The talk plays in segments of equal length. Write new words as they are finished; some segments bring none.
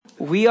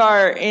We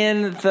are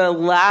in the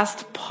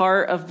last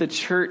part of the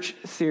church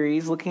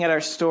series, looking at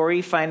our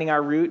story, finding our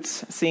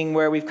roots, seeing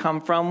where we've come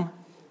from.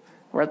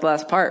 We're at the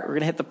last part. We're going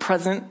to hit the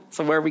present.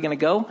 So where are we going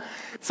to go?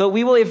 So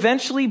we will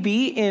eventually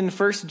be in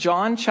 1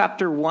 John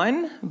chapter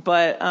 1,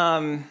 but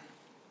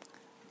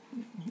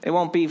it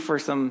won't be for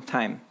some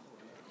time.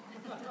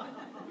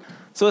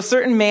 So a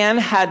certain man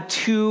had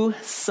 2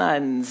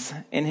 sons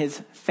in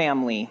his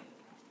family.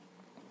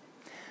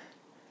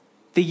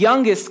 The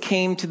youngest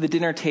came to the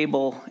dinner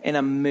table in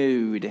a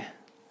mood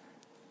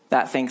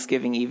that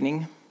Thanksgiving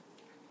evening.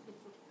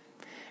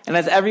 And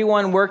as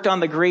everyone worked on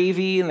the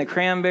gravy and the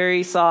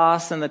cranberry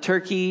sauce and the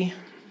turkey,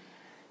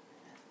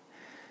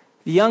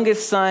 the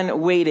youngest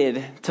son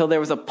waited till there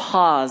was a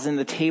pause in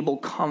the table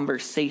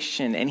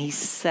conversation, and he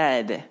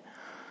said,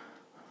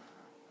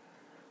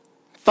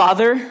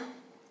 "Father,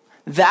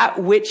 that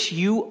which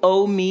you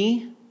owe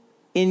me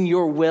in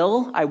your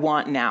will, I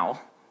want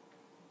now."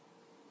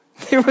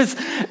 There was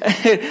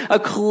a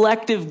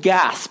collective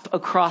gasp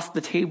across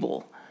the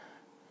table.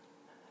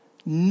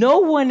 No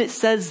one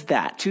says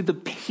that to the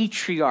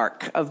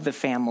patriarch of the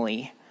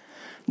family.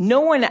 No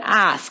one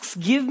asks,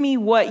 "Give me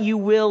what you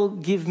will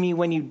give me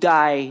when you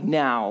die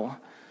now."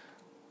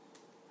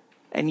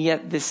 And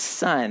yet this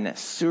son,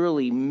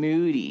 surly,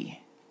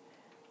 moody,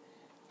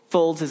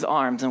 folds his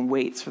arms and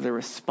waits for the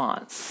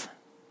response,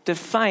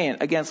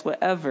 defiant against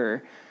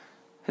whatever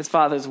his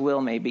father's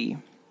will may be.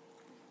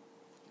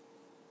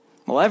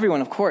 Well,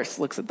 everyone, of course,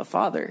 looks at the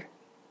father,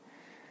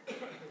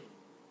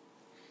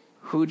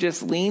 who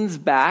just leans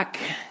back,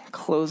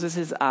 closes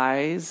his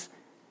eyes,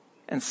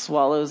 and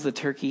swallows the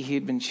turkey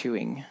he'd been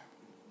chewing.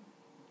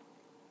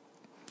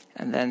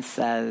 And then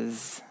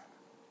says,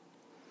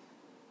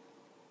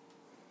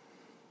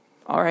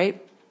 "All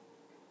right."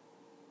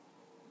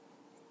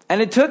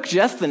 And it took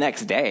just the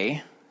next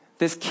day.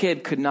 This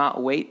kid could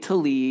not wait to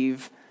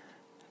leave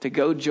to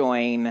go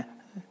join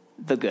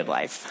the good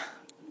life.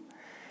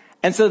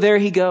 And so there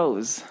he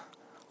goes,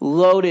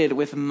 loaded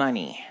with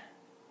money.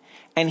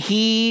 And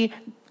he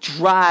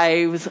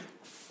drives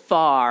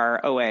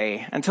far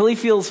away until he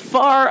feels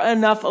far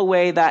enough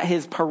away that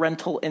his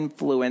parental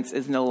influence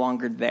is no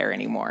longer there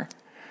anymore.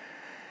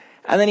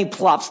 And then he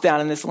plops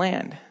down in this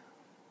land.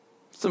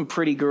 Some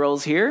pretty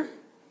girls here.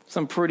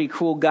 Some pretty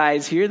cool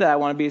guys here that I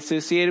want to be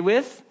associated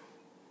with.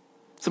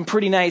 Some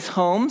pretty nice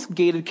homes,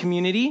 gated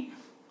community.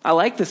 I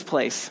like this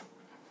place.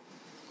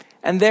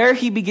 And there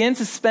he begins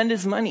to spend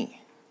his money.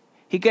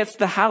 He gets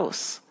the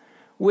house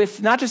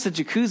with not just a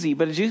jacuzzi,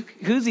 but a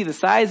jacuzzi the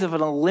size of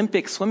an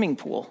Olympic swimming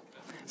pool.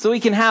 So he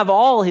can have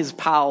all his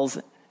pals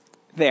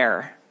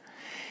there.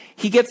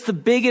 He gets the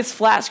biggest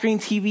flat screen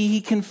TV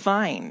he can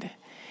find.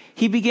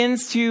 He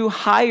begins to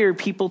hire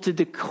people to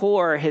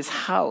decor his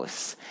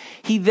house.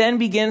 He then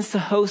begins to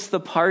host the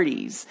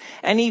parties.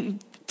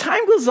 And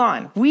time goes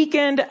on.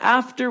 Weekend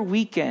after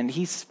weekend,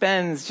 he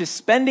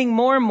spending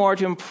more and more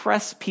to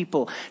impress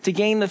people, to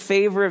gain the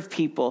favor of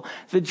people.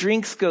 The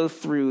drinks go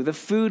through, the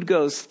food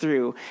goes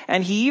through.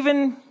 And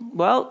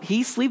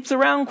he sleeps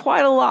around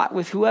quite a lot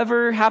with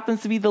whoever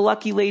happens to be the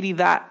lucky lady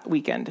that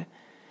weekend.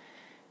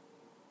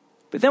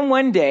 But then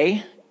one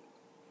day,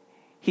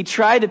 he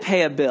tried to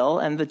pay a bill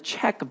and the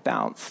check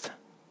bounced.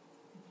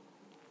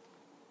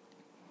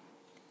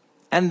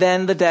 And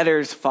then the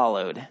debtors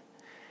followed.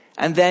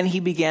 And then he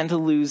began to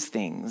lose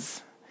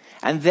things.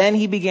 And then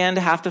he began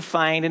to have to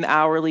find an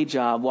hourly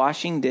job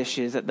washing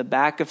dishes at the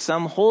back of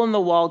some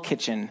hole-in-the-wall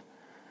kitchen.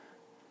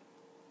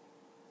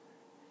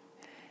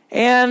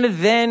 And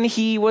then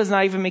he was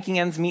not even making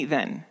ends meet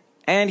then.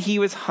 And he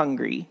was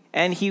hungry.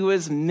 And he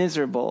was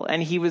miserable.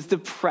 And he was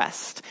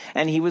depressed.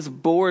 And he was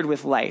bored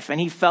with life. And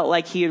he felt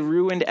like he had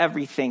ruined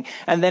everything.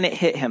 And then it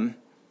hit him.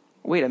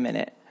 Wait a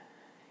minute.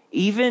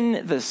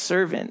 Even the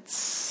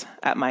servants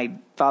at my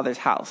father's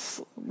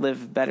house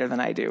live better than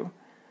I do.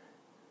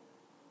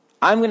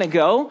 I'm going to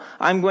go.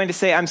 I'm going to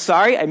say, "I'm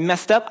sorry. I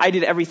messed up. I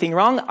did everything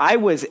wrong. I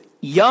was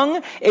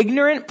young,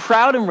 ignorant,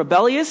 proud, and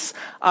rebellious.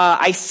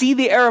 I see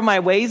the error of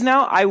my ways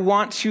now. I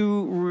want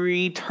to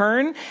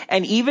return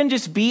and even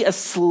just be a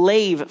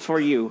slave for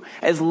you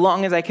as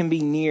long as I can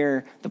be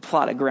near the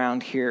plot of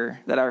ground here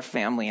that our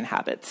family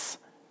inhabits."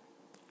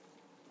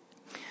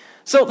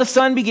 So the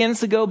son begins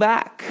to go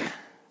back.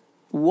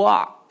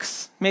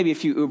 Walks, maybe a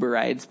few Uber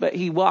rides, but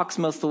he walks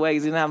most of the way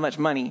because he didn't have much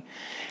money.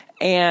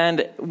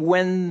 And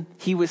when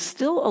he was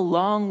still a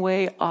long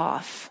way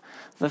off,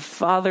 the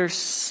father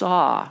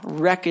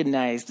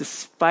recognized,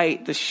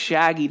 despite the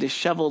shaggy,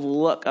 disheveled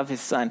look of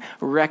his son,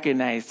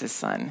 recognized his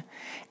son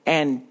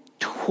and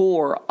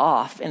tore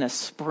off in a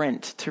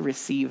sprint to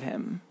receive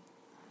him.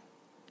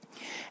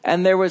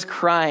 And there was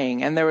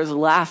crying, and there was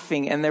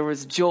laughing, and there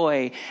was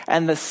joy.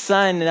 And the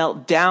son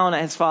knelt down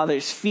at his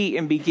father's feet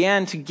and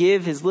began to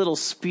give his little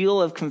spiel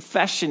of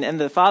confession. And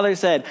the father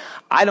said,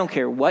 "I don't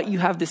care what you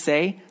have to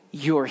say,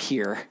 you're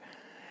here."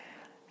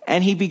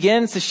 And he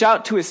begins to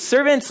shout to his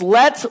servants,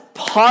 "Let's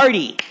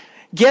party.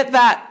 Get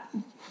that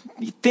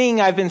thing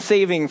I've been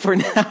saving for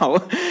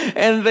now.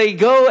 And they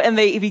go and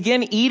they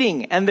begin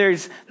eating, and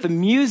there's the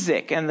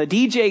music, and the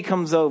DJ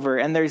comes over,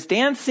 and there's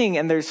dancing,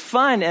 and there's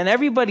fun, and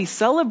everybody's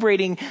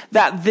celebrating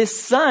that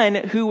this son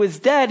who was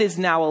dead is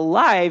now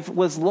alive,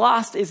 was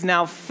lost is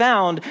now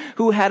found,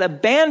 who had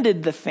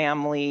abandoned the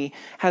family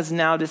has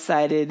now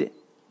decided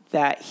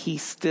that he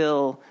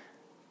still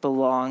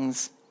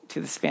belongs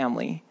to this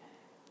family.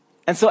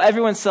 And so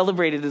everyone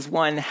celebrated as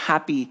one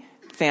happy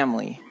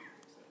family.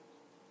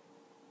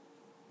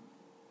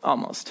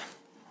 Almost.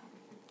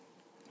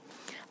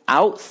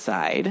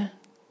 Outside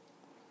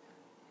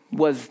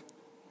was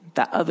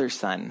the other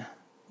son,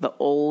 the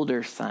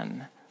older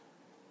son.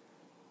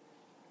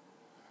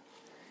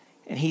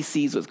 And he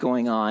sees what's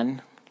going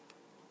on.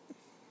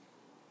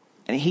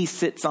 And he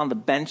sits on the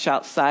bench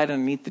outside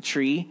underneath the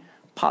tree,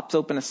 pops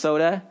open a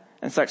soda,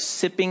 and starts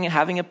sipping and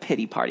having a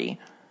pity party.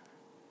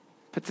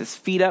 Puts his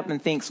feet up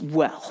and thinks,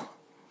 well,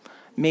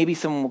 maybe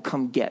someone will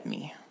come get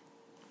me.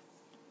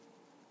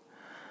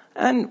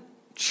 And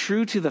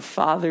true to the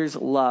father's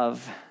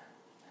love,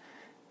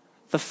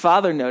 the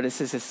father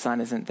notices his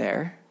son isn't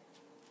there.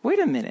 Wait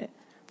a minute.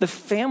 The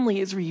family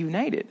is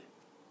reunited.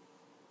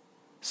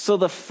 So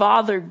the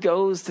father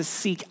goes to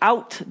seek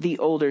out the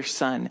older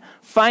son,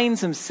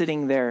 finds him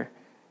sitting there,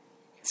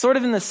 sort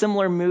of in the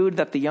similar mood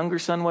that the younger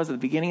son was at the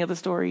beginning of the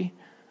story.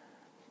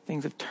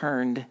 Things have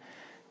turned. And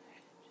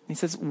he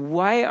says,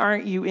 why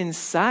aren't you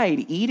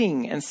inside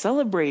eating and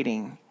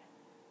celebrating?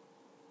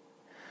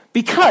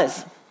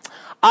 Because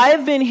I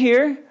have been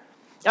here.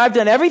 I've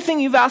done everything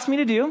you've asked me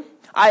to do.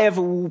 I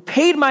have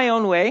paid my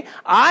own way.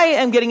 I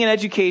am getting an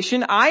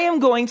education. I am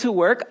going to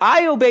work.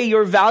 I obey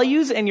your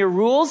values and your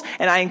rules,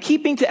 and I am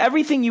keeping to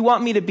everything you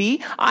want me to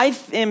be. I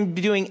am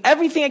doing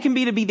everything I can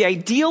be to be the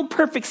ideal,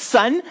 perfect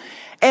son.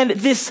 And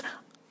this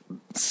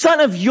son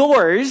of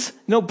yours,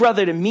 no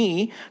brother to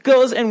me,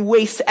 goes and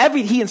wastes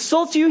he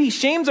insults you, he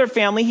shames our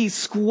family, he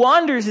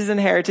squanders his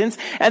inheritance,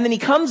 and then he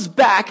comes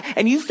back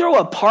and you throw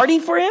a party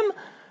for him?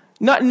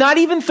 Not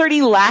even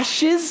 30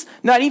 lashes,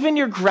 not even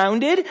you're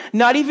grounded,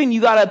 not even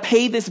you gotta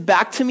pay this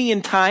back to me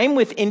in time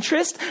with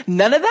interest,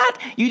 none of that.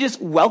 You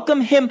just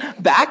welcome him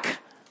back.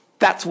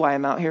 That's why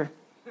I'm out here.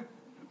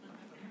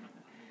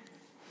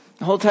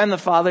 The whole time the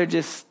father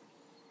just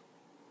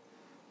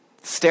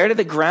stared at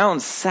the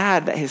ground,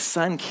 sad that his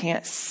son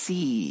can't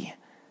see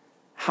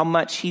how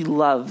much he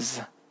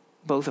loves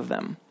both of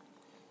them.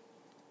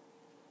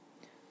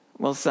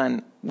 Well,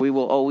 son, we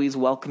will always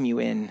welcome you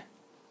in.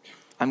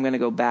 I'm going to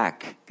go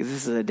back because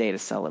this is a day to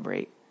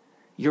celebrate.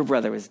 Your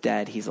brother was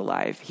dead. He's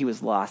alive. He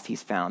was lost.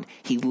 He's found.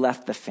 He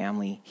left the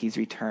family. He's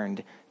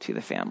returned to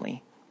the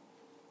family.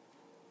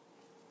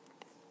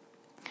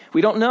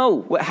 We don't know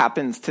what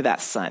happens to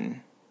that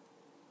son.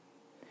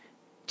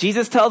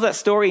 Jesus tells that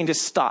story and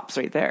just stops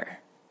right there.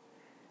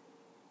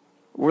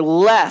 We're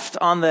left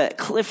on the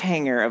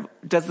cliffhanger of,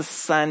 does the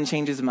son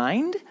change his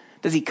mind?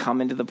 Does he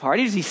come into the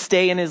party? Does he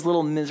stay in his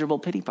little miserable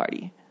pity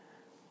party?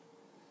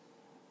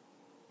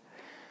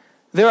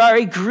 There are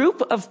a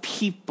group of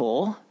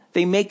people,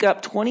 they make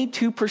up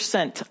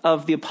 22%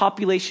 of the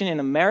population in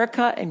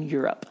America and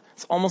Europe.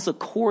 It's almost a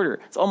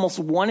quarter. It's almost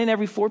 1 in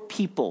every 4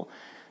 people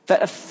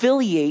that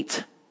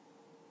affiliate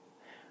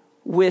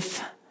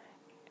with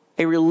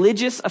a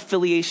religious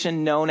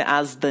affiliation known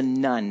as the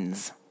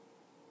nuns.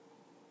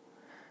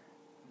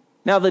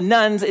 Now, the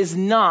nuns is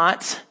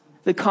not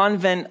the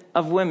convent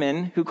of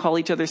women who call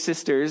each other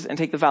sisters and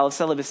take the vow of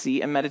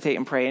celibacy and meditate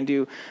and pray and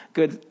do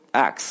good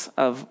acts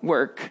of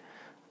work.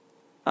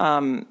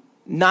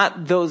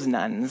 Not those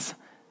nuns.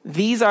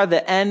 These are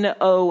the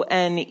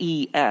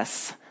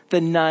N-O-N-E-S,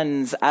 the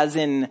nuns, as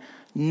in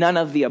none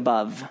of the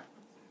above.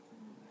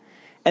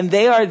 And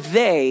they are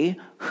they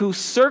who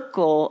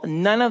circle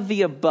none of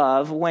the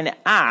above when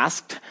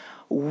asked,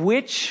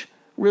 which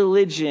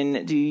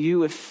religion do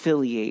you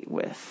affiliate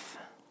with?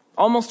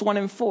 Almost 1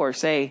 in 4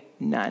 say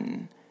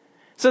none.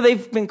 So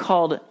they've been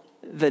called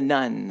the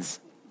nuns.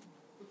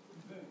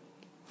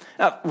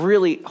 A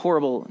really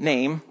horrible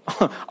name.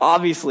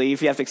 Obviously,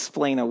 if you have to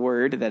explain a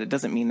word that it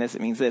doesn't mean this,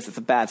 it means this, it's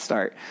a bad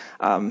start.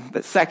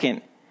 But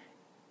second,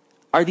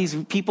 are these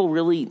people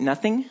really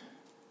nothing?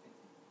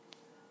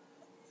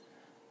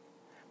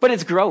 But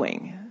it's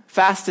growing.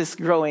 Fastest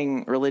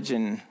growing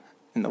religion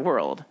in the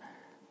world.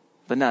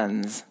 The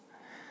nuns.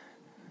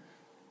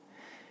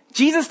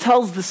 Jesus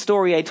tells the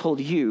story I told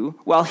you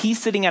while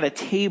he's sitting at a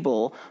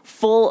table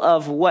full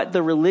of what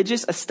the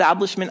religious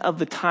establishment of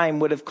the time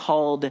would have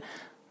called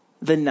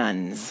the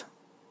nuns.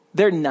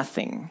 They're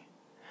nothing.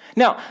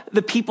 Now,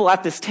 the people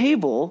at this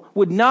table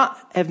would not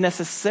have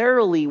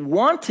necessarily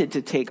wanted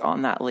to take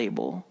on that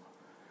label.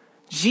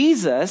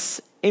 Jesus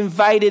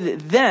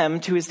invited them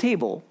to his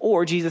table,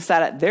 or Jesus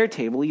sat at their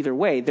table. Either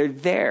way, they're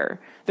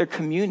there. They're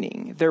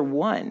communing. They're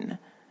one.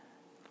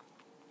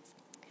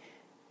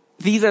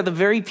 These are the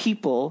very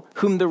people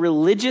whom the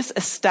religious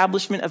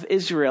establishment of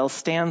Israel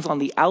stands on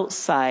the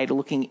outside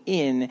looking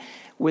in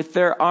with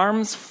their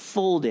arms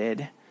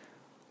folded,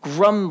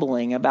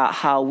 grumbling about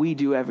how we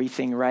do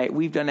everything right.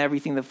 We've done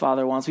everything the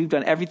Father wants. We've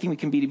done everything we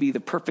can be to be the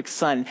perfect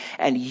son.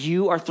 And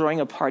you are throwing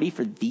a party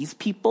for these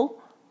people?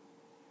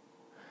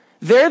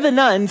 They're the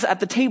nuns at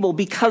the table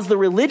because the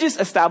religious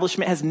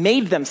establishment has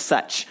made them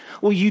such.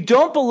 Well, you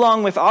don't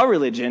belong with our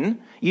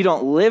religion. You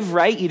don't live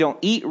right. You don't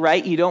eat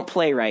right. You don't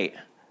play right.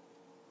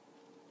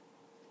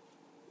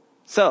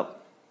 So,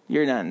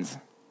 you're nuns.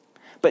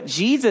 But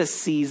Jesus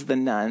sees the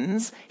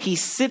nuns. He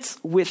sits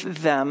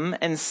with them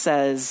and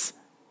says,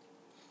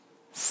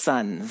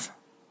 sons,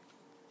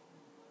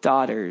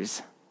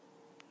 daughters,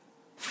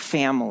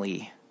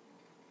 family.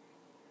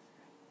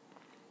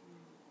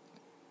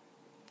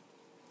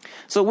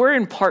 So we're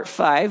in part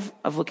 5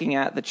 of looking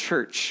at the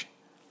church,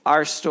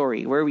 our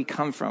story, where we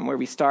come from, where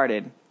we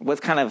started,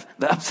 what's kind of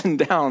the ups and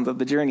downs of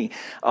the journey.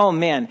 Oh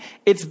man,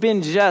 it's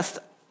been just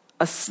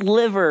a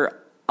sliver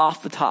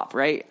off the top,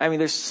 right? I mean,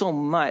 there's so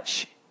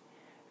much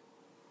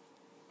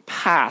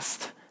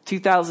past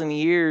 2,000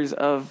 years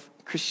of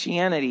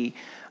Christianity.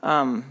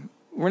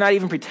 We're not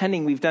even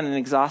pretending we've done an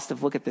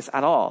exhaustive look at this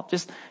at all.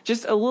 Just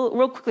a little,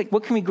 real quick, like,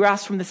 what can we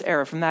grasp from this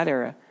era, from that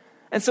era?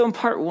 And so in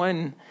part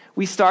 1,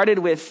 we started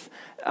with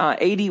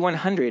AD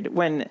 100,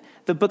 when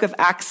the book of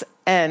Acts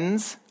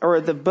ends, or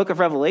the book of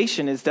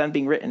Revelation is done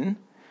being written.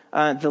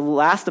 The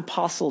last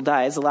apostle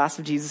dies, the last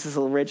of Jesus'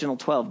 original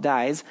 12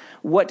 dies.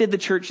 What did the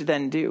church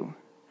then do?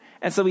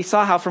 And so we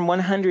saw how from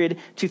 100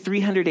 to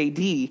 300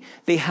 AD,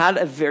 they had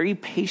a very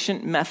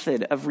patient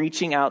method of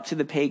reaching out to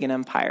the pagan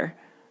empire.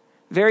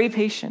 Very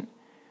patient.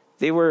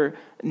 They were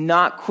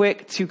not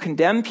quick to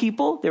condemn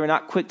people. They were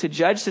not quick to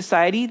judge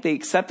society. They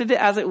accepted it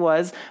as it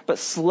was, but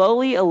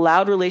slowly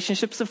allowed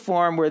relationships to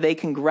form where they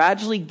can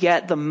gradually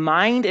get the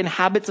mind and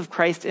habits of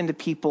Christ into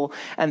people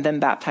and then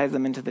baptize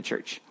them into the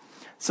church.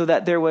 So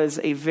that there was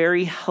a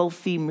very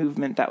healthy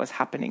movement that was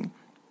happening.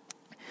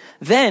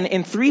 Then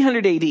in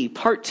 300 AD,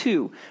 part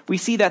 2, we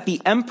see that the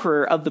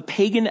emperor of the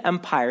pagan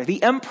empire,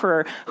 the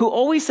emperor who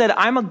always said,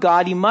 I'm a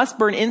god, you must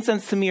burn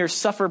incense to me or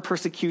suffer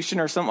persecution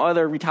or some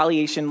other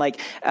retaliation like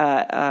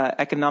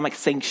economic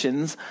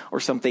sanctions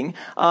or something,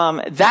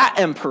 that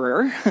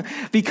emperor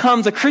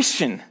becomes a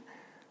Christian.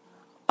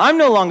 I'm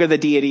no longer the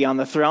deity on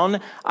the throne,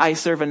 I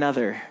serve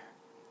another.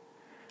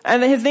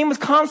 And his name was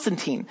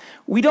Constantine.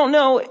 We don't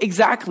know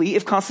exactly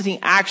if Constantine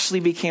actually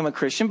became a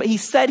Christian, but he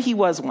said he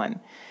was one.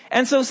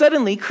 And so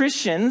suddenly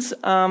Christians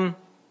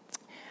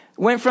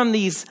went from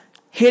these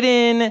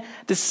hidden,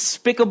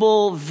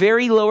 despicable,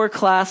 very lower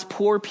class,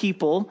 poor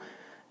people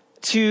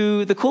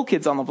to the cool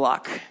kids on the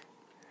block,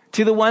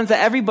 to the ones that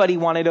everybody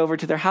wanted over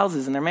to their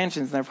houses and their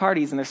mansions and their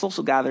parties and their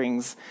social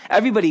gatherings.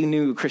 Everybody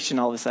knew Christian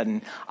all of a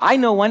sudden. I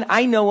know one,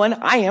 I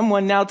am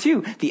one now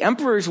too. The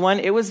emperor's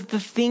one, it was the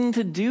thing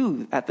to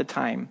do at the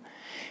time.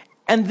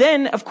 And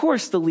then, of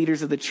course, the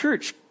leaders of the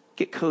church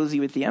get cozy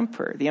with the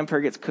emperor. The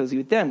emperor gets cozy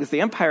with them because the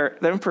emperor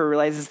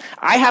realizes,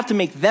 I have to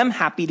make them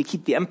happy to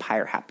keep the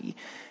empire happy.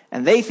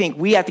 And they think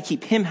we have to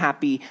keep him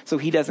happy so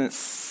he doesn't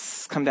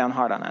come down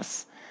hard on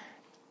us.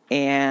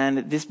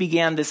 And this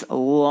began this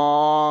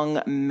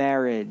long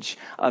marriage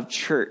of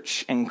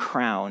church and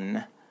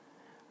crown,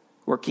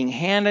 working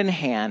hand in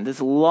hand, this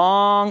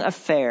long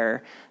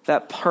affair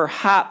that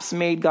perhaps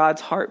made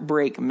God's heart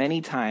break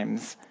many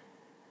times,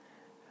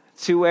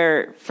 to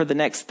where for the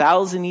next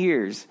 1,000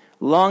 years,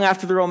 long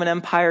after the Roman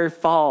Empire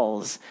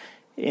falls,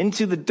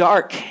 into the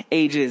dark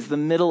ages, the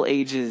Middle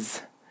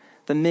Ages,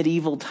 the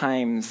medieval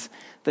times,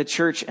 the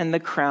church and the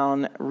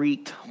crown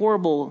wreaked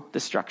horrible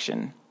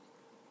destruction.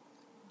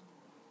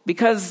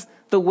 Because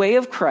the way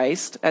of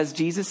Christ, as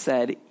Jesus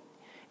said,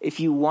 if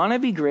you want to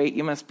be great,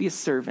 you must be a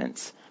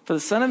servant. For the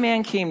Son of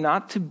Man came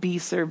not to be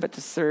served, but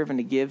to serve and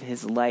to give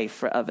his life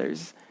for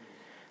others.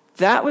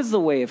 That was the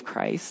way of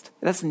Christ.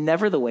 That's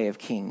never the way of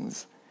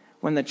kings.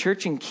 When the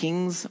church and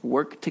kings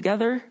work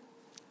together,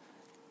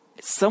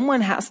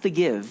 someone has to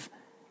give.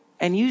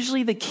 And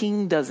usually the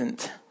king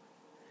doesn't.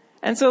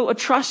 And so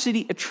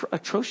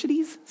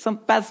atrocities, some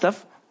bad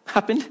stuff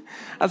happened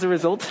as a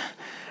result.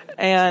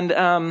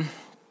 And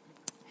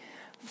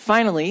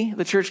finally,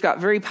 the church got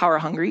very power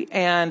hungry,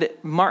 and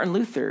Martin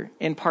Luther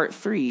in part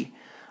 3,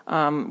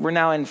 we're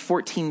now in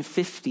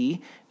 1450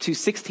 to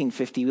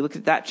 1650. We looked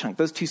at that chunk,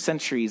 those 2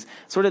 centuries,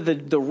 sort of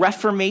the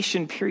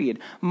Reformation period.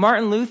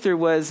 Martin Luther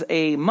was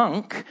a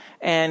monk,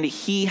 and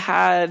he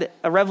had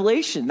a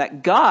revelation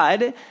that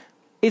God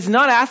is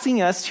not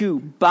asking us to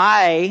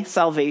buy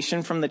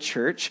salvation from the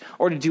church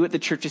or to do what the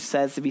church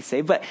says to be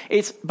saved, but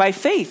it's by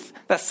faith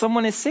that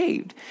someone is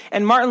saved.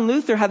 And Martin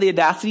Luther had the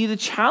audacity to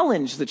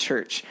challenge the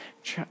church.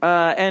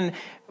 And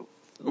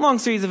long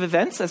series of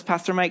events, as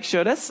Pastor Mike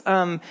showed us,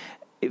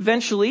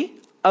 eventually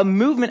a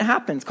movement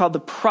happens called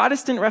the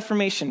Protestant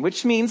Reformation,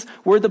 which means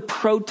we're the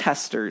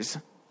protesters.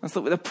 That's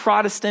what the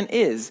Protestant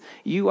is.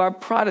 You are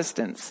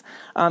Protestants.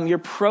 You're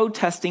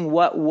protesting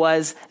what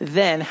was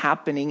then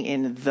happening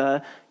in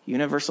the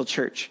universal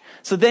church.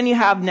 So then you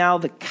have now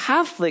the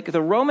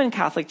Roman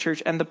Catholic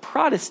Church and the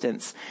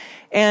Protestants.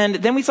 And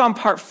then we saw in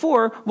part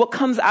 4 what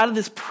comes out of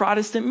this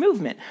Protestant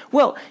movement.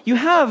 Well, you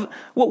have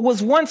what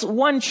was once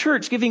one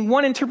church giving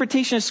one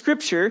interpretation of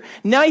Scripture.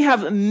 Now you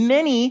have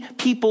many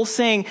people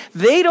saying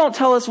they don't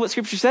tell us what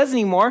Scripture says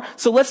anymore,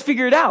 so let's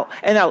figure it out.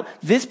 And now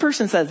this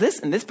person says this,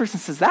 and this person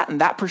says that,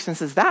 and that person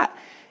says that.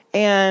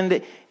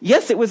 And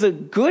yes, it was a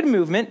good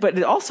movement, but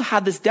it also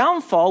had this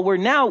downfall where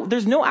now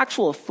there's no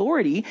actual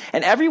authority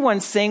and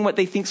everyone's saying what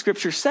they think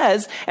Scripture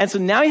says. And so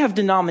now you have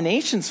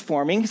denominations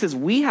forming. He says,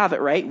 we have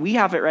it right, we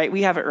have it right,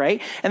 we have it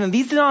right. And then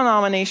these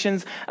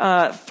denominations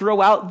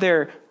throw out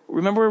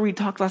remember we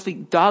talked last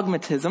week,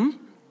 dogmatism.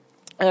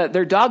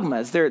 Their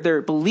dogmas,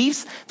 their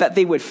beliefs that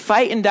they would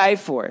fight and die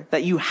for,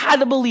 that you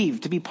had to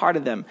believe to be part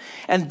of them.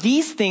 And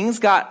these things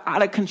got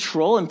out of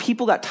control and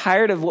people got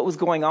tired of what was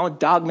going on with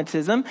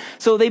dogmatism.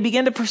 So they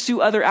began to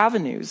pursue other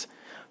avenues.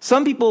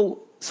 Some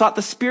people sought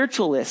the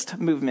spiritualist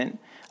movement,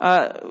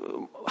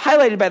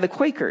 highlighted by the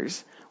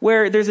Quakers,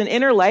 where there's an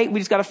inner light. We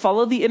just got to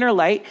follow the inner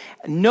light.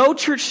 No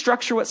church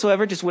structure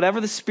whatsoever. Just whatever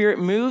the Spirit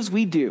moves,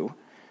 we do.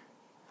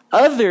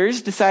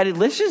 Others decided,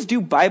 let's just do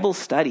Bible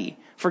study.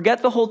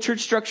 Forget the whole church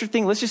structure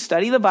thing. Let's just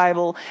study the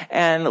Bible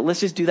and let's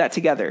just do that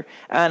together.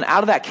 And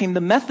out of that came the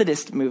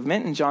Methodist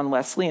movement and John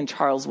Wesley and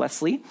Charles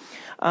Wesley.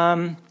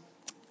 And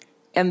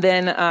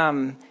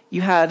then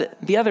you had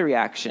the other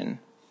reaction,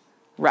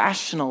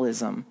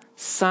 rationalism,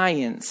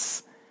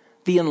 science,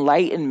 the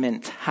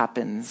Enlightenment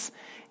happens.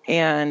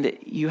 And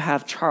you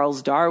have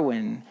Charles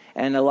Darwin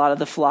and a lot of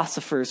the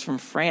philosophers from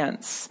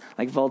France,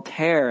 like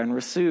Voltaire and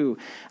Rousseau.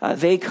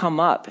 They come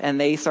up and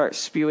they start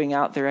spewing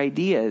out their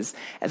ideas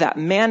that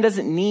man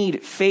doesn't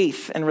need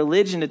faith and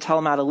religion to tell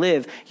him how to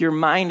live. Your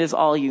mind is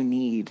all you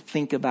need.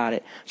 Think about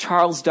it.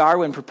 Charles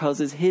Darwin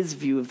proposes his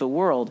view of the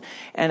world.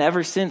 And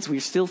ever since, we're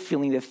still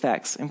feeling the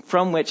effects, and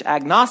from which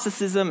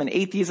agnosticism and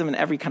atheism and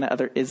every kind of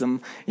other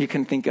ism you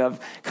can think of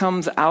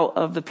comes out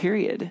of the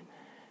period.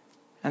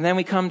 And then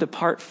we come to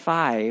part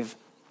 5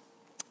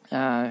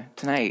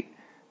 tonight,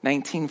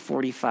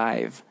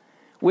 1945,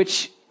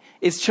 which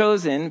is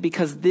chosen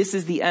because this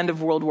is the end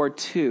of World War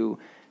II.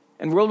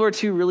 And World War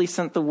II really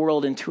sent the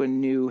world into a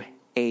new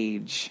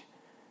age.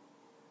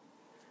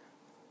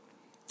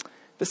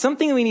 But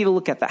something we need to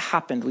look at that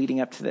happened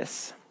leading up to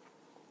this,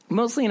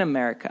 mostly in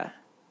America,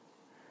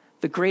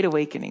 the Great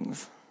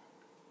Awakenings.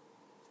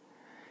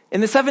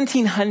 In the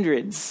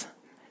 1700s,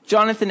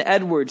 Jonathan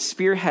Edwards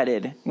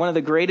spearheaded one of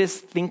the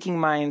greatest thinking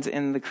minds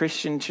in the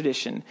Christian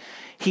tradition.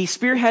 He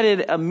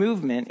spearheaded a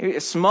movement, he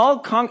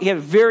had a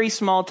very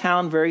small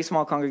town, very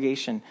small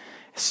congregation,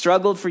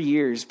 struggled for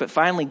years, but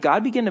finally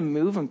God began to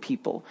move in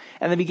people,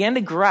 and they began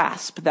to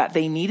grasp that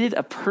they needed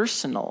a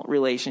personal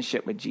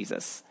relationship with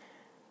Jesus.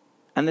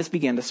 And this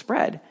began to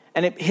spread,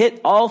 and it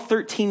hit all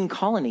 13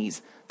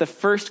 colonies, the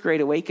first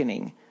Great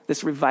Awakening,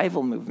 this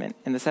revival movement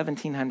in the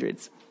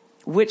 1700s.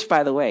 Which,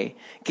 by the way,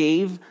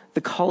 gave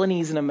the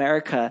colonies in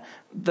America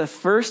the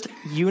first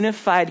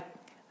unified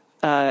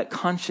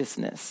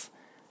consciousness.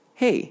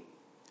 Hey,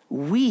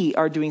 we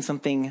are doing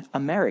something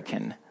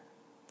American,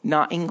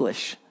 not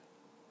English.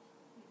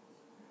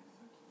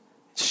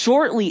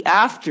 Shortly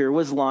after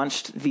was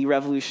launched the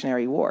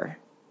Revolutionary War.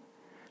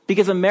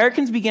 Because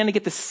Americans began to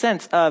get the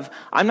sense of,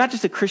 I'm not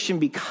just a Christian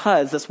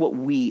because that's what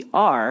we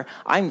are.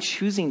 I'm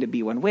choosing to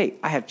be one. Wait,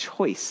 I have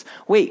choice.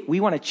 Wait, we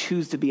want to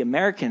choose to be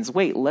Americans.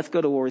 Wait, let's go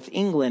to war with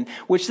England.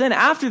 Which then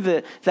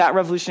after that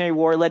Revolutionary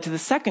War led to the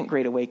Second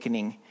Great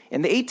Awakening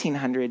in the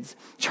 1800s.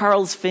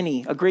 Charles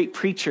Finney, a great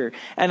preacher.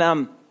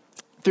 And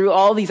through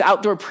all these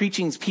outdoor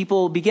preachings,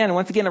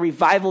 once again, a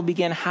revival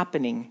began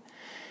happening.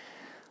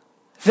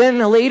 Then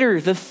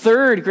later, the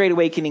Third Great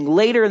Awakening,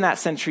 later in that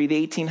century,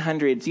 the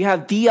 1800s, you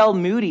have D.L.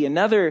 Moody,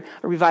 another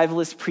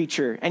revivalist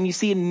preacher, and you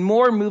see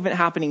more movement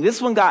happening.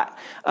 This one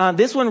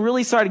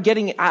really started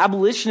getting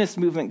abolitionist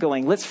movement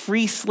going. Let's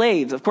free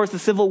slaves. Of course, the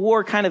Civil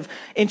War kind of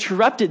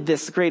interrupted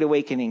this Great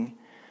Awakening.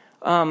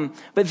 But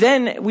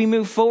then we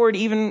move forward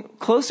even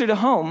closer to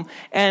home,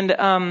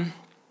 and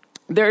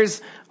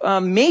there's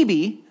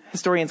maybe,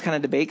 historians kind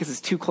of debate because it's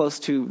too close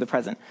to the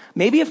present,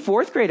 maybe a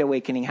Fourth Great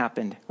Awakening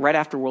happened right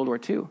after World War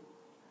II.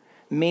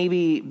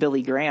 Maybe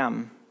Billy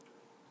Graham,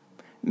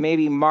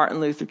 maybe Martin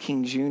Luther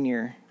King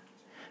Jr.,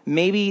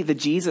 maybe the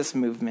Jesus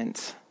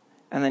movement.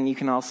 And then you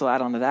can also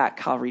add on to that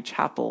Calvary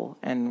Chapel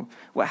and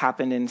what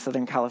happened in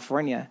Southern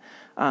California,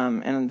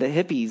 and the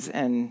hippies,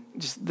 and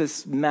just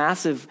this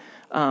massive,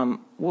 what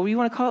do you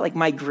want to call it? Like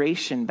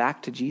migration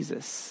back to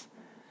Jesus.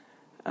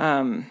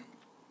 We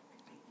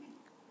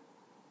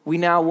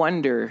now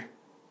wonder,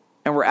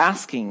 and we're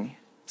asking,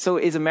 so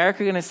is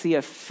America going to see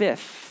a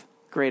fifth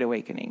Great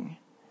Awakening?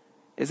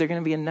 Is there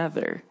going to be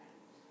another?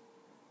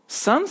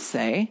 Some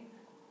say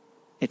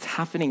it's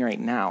happening right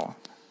now.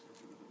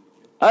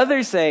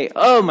 Others say,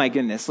 oh my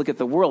goodness, look at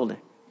the world.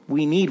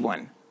 We need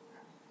one.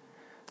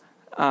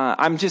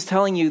 I'm just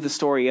telling you the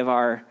story of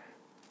our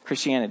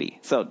Christianity.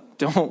 So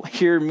don't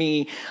hear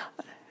me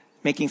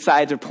making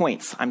sides or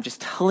points. I'm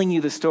just telling you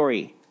the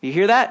story. You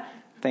hear that?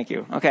 Thank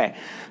you. Okay.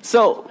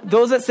 So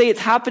those that say it's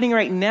happening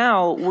right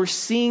now, we're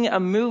seeing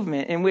a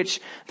movement in which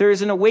there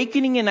is an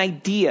awakening in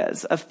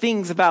ideas of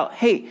things about,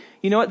 hey,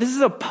 you know what? This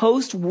is a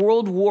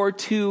post-World War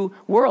II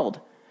world.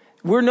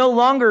 We're no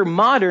longer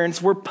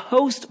moderns, we're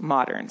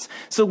postmoderns.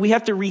 So we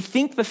have to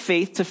rethink the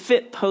faith to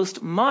fit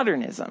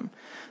postmodernism.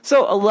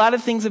 So a lot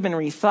of things have been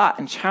rethought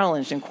and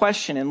challenged and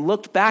questioned and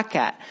looked back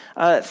at.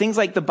 Things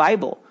like the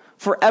Bible.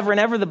 Forever and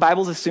ever, the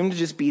Bible's assumed to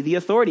just be the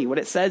authority. What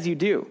it says, you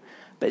do.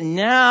 But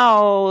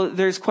now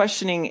there's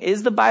questioning,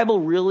 is the Bible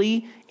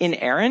really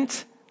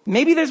inerrant?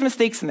 Maybe there's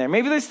mistakes in there.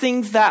 Maybe there's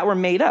things that were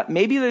made up.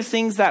 Maybe there's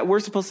things that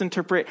we're supposed to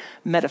interpret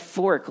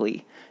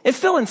metaphorically. It's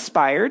still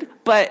inspired,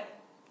 but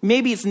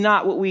maybe it's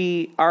not what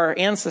our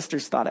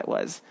ancestors thought it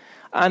was.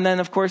 And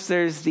then, of course,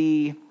 there's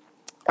the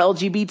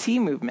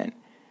LGBT movement.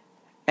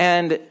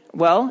 And,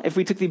 well, if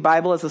we took the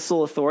Bible as the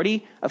sole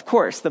authority, of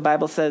course, the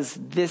Bible says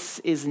this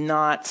is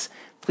not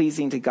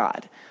pleasing to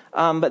God.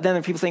 But then there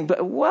are people saying,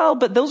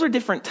 but those are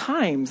different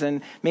times,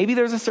 and maybe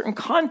there's a certain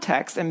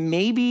context, and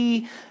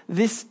maybe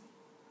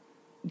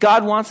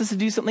God wants us to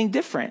do something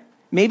different.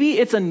 Maybe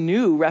it's a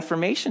new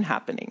reformation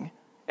happening,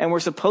 and we're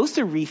supposed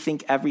to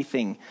rethink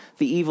everything.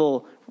 The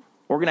evil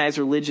organized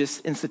religious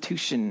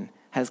institution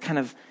has kind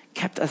of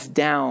kept us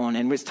down,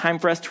 and it's time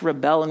for us to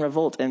rebel and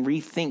revolt and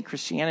rethink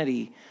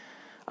Christianity.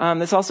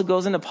 This also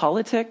goes into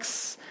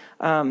politics.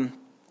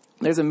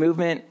 There's a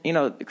movement,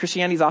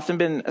 Christianity's often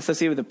been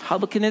associated with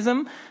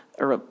republicanism,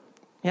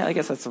 I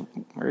guess that's a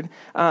word.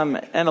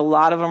 And a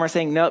lot of them are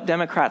saying, nope,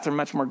 Democrats are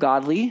much more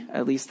godly.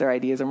 At least their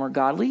ideas are more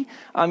godly.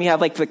 You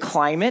have like the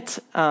climate,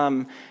 a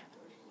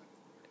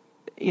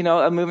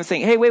movement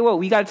saying, hey, wait,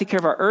 we got to take care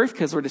of our earth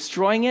because we're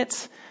destroying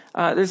it.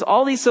 There's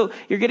all these, so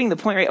you're getting the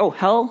point, right? Oh,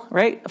 hell,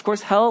 right? Of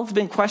course, hell's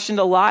been questioned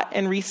a lot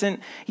in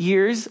recent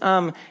years.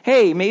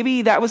 Hey,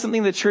 maybe that was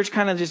something the church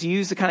kind of just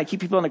used to kind of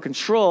keep people under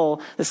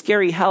control. The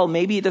scary hell,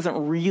 maybe it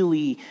doesn't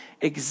really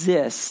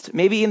exist.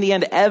 Maybe in the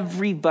end,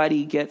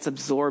 everybody gets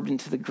absorbed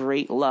into the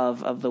great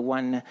love of the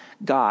one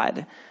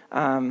God.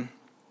 And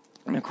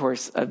of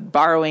course,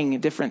 borrowing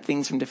different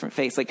things from different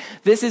faiths. Like,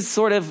 this is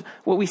sort of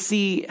what we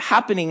see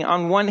happening.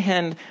 On one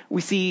hand,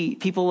 we see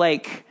people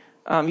like,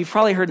 you've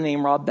probably heard the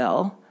name Rob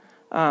Bell.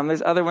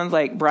 There's other ones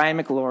like Brian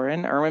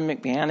McLaurin, Erwin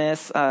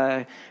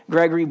McManus,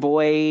 Gregory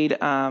Boyd.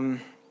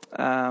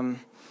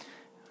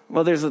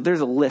 There's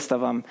a list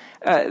of them.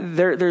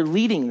 They're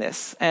leading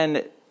this,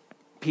 and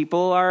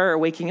people are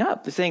waking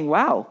up. They're saying,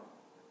 "Wow,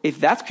 if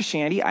that's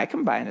Christianity, I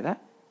can buy into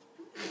that."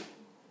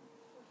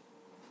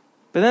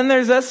 But then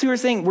there's us who are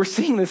saying, we're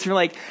seeing this, and we're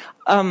like,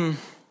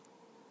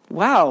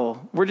 "Wow,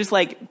 we're just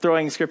like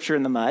throwing scripture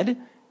in the mud.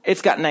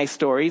 It's got nice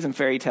stories and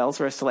fairy tales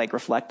for us to like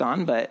reflect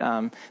on, but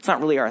it's not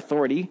really our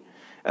authority."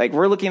 Like,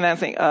 we're looking at that and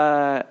saying,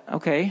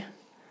 okay,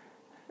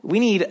 we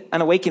need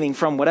an awakening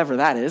from whatever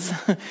that is.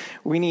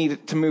 We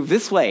need to move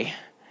this way.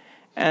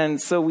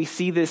 And so we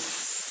see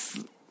this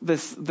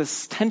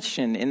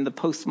tension in the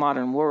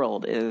postmodern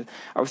world.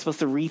 Are we supposed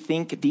to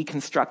rethink,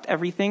 deconstruct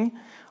everything,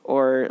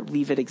 or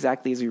leave it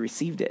exactly as we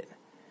received it?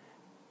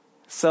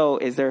 So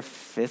is there a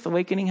fifth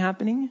awakening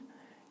happening?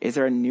 Is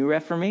there a new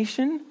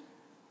reformation?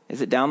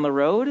 Is it down the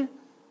road?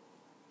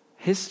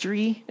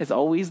 History is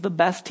always the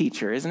best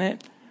teacher, isn't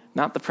it?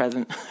 Not the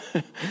present.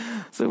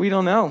 So we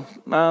don't know.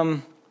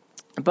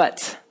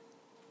 But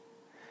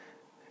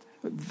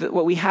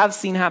what we have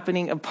seen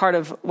happening, a part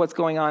of what's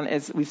going on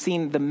is we've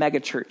seen the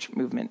megachurch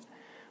movement,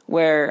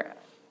 where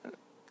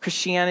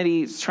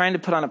Christianity is trying to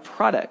put on a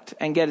product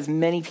and get as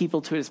many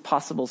people to it as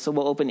possible. So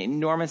we'll open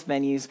enormous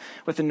venues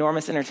with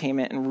enormous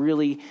entertainment and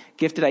really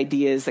gifted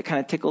ideas that kind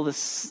of tickle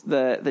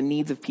the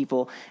needs of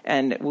people.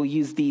 And we'll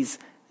use these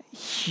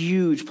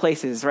huge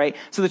places, right?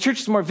 So the church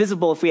is more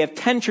visible if we have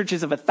 10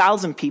 churches of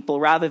 1,000 people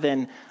rather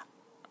than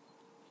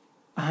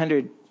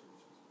 100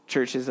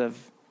 churches of,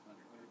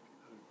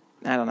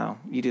 I don't know,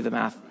 you do the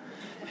math.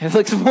 It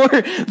looks more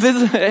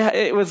visible.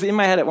 It was in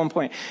my head at one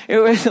point.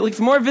 It looks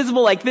more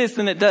visible like this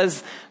than it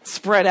does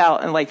spread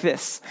out and like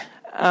this.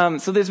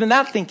 So there's been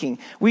that thinking.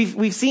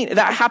 We've seen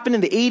that happen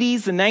in the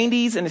 80s, the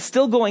 90s, and it's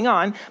still going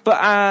on.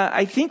 But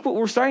I think what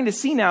we're starting to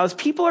see now is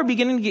people are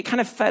beginning to get kind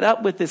of fed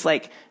up with this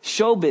like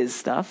showbiz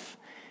stuff.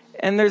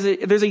 And there's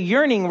a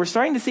yearning. We're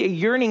starting to see a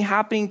yearning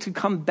happening to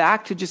come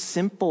back to just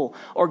simple,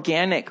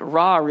 organic,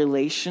 raw,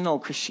 relational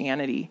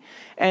Christianity.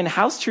 And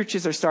house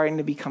churches are starting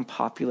to become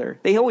popular.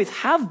 They always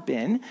have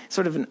been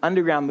sort of an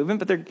underground movement,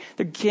 but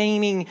they're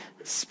gaining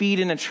speed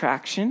and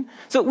attraction.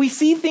 So we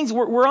see things.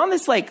 We're on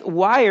this like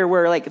wire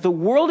where like the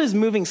world is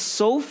moving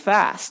so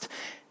fast.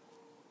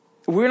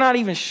 We're not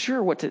even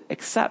sure what to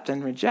accept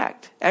and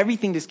reject.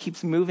 Everything just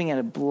keeps moving at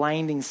a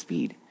blinding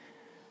speed.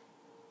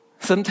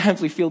 Sometimes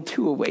we feel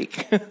too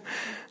awake.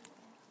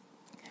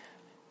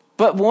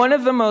 But one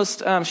of the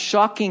most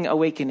shocking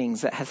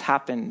awakenings that has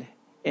happened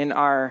in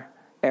our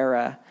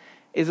era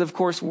is, of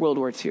course, World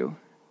War II.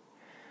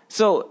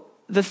 So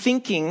the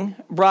thinking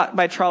brought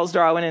by Charles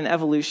Darwin in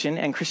evolution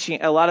and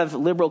a lot of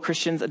liberal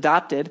Christians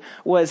adopted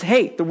was,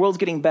 hey, the world's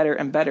getting better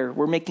and better.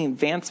 We're making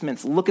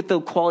advancements. Look at the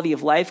quality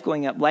of life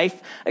going up.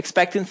 Life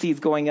expectancy is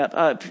going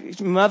up.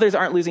 Mothers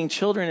aren't losing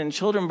children in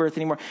childbirth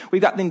anymore.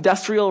 We've got the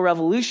Industrial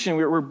Revolution.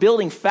 We're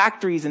building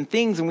factories and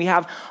things, and we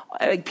have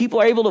people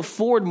are able to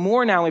afford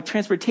more now with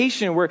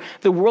transportation where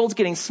the world's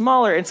getting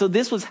smaller. And so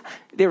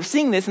they were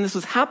seeing this, and this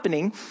was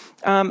happening.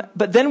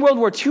 But then World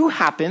War II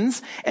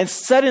happens, and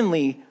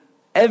suddenly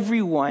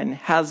everyone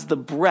has the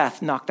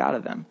breath knocked out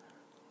of them.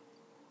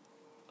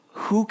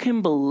 Who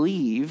can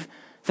believe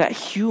that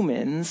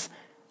humans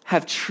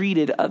have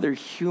treated other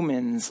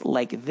humans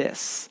like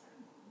this?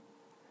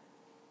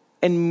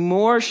 And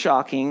more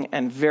shocking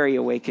and very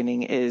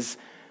awakening is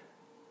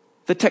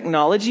the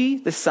technology,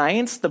 the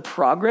science, the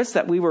progress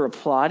that we were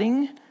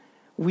applauding.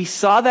 We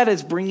saw that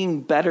as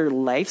bringing better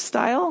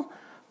lifestyle,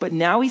 but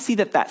now we see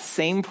that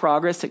same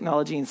progress,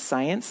 technology, and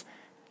science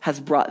has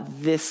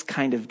brought this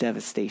kind of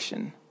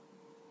devastation.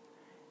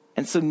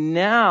 And so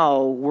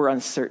now we're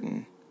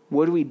uncertain.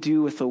 What do we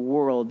do with a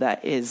world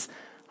that is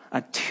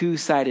a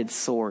two-sided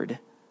sword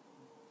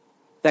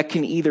that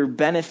can either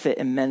benefit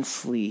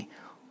immensely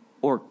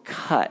or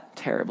cut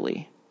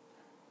terribly?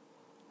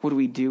 What do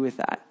we do with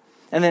that?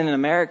 And then in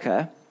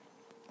America,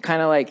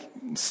 kind of like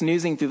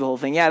snoozing through the whole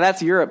thing. Yeah,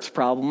 that's Europe's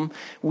problem.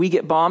 We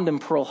get bombed in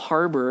Pearl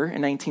Harbor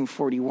in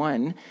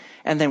 1941,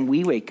 and then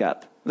we wake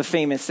up. The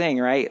famous saying,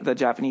 right? The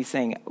Japanese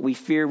saying, we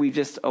fear we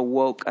just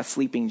awoke a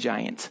sleeping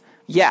giant.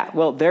 Yeah,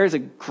 well, there's a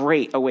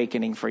great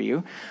awakening for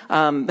you.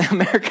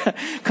 America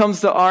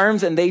comes to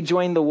arms and they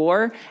join the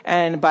war.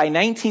 And by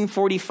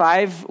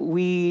 1945,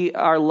 we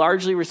are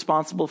largely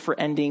responsible for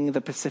ending the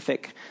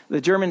Pacific.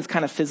 The Germans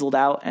kind of fizzled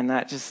out, and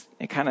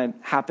it kind of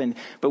happened.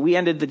 But we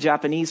ended the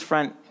Japanese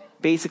front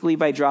basically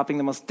by dropping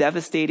the most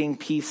devastating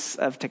piece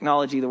of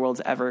technology the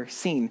world's ever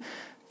seen,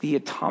 the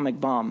atomic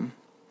bomb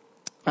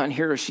on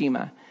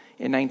Hiroshima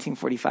in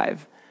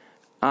 1945.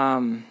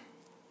 And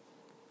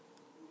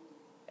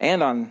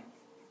on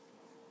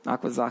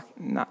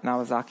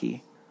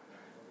Nagasaki.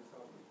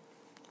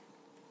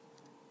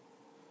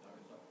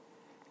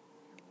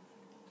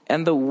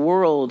 And the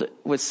world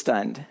was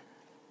stunned.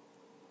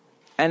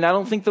 And I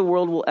don't think the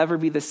world will ever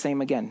be the same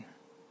again.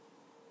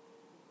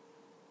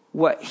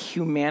 What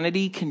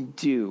humanity can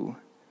do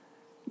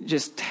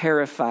just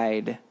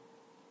terrified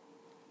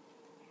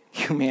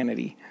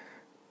humanity.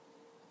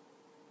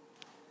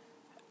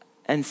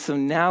 And so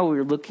now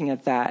we're looking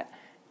at that,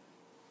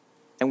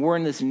 and we're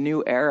in this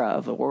new era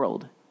of the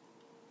world.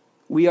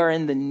 We are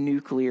in the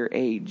nuclear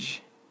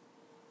age.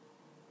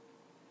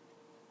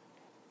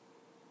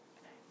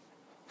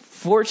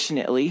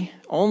 Fortunately,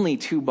 only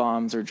 2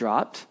 bombs are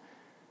dropped.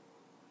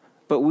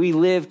 But we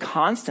live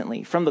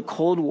constantly from the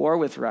Cold War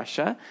with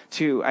Russia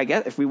to, I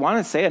guess, if we want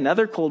to say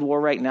another Cold War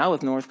right now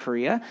with North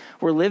Korea,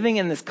 we're living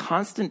in this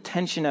constant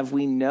tension of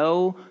we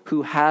know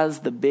who has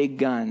the big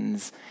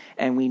guns,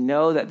 and we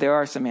know that there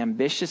are some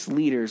ambitious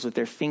leaders with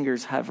their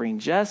fingers hovering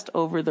just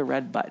over the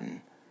red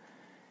button.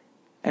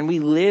 And we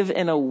live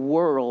in a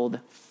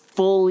world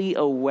fully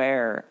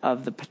aware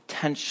of the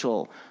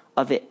potential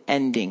of it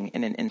ending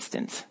in an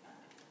instant.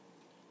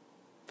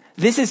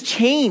 This has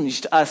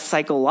changed us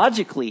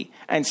psychologically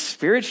and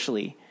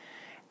spiritually.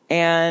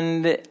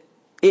 And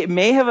it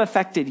may have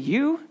affected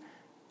you.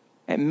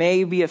 It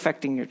may be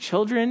affecting your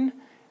children.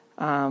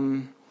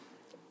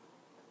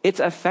 It's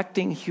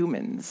affecting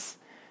humans.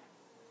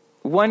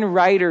 One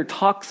writer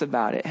talks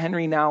about it.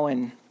 Henry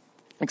Nouwen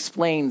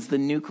explains the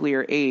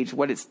nuclear age,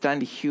 what it's done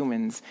to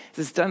humans.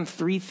 It's done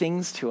 3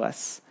 things to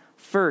us.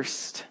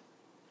 First,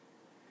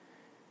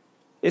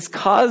 it's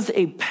caused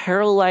a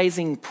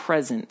paralyzing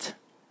present.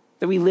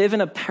 That we live in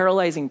a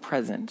paralyzing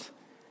present.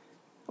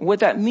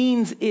 What that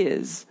means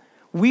is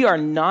we are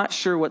not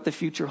sure what the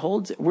future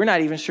holds. We're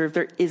not even sure if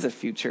there is a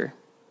future.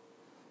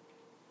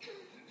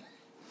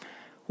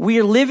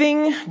 We are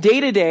living day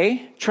to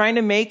day, trying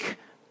to make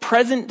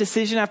present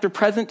decision after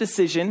present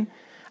decision,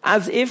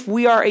 as if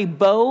we are a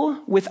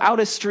bow without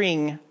a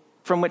string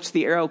from which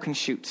the arrow can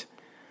shoot.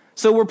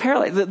 So we're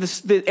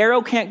paralyzed. The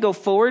arrow can't go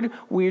forward.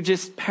 We're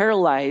just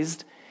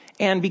paralyzed.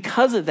 And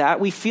because of that,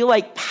 we feel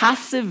like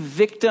passive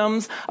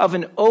victims of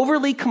an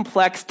overly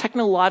complex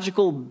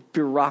technological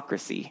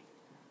bureaucracy.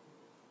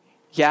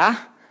 Yeah?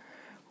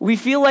 We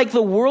feel like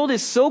the world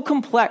is so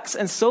complex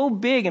and so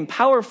big and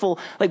powerful,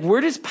 like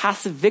we're just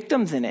passive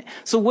victims in it.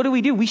 So what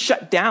do? We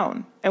shut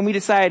down and we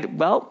decide,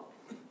 well,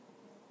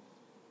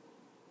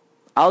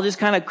 I'll just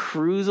kind of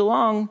cruise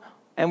along,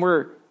 and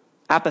we're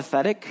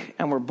apathetic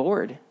and we're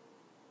bored.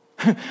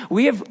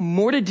 We have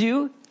more to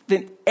do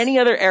than any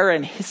other era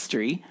in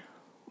history,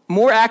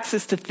 more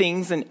access to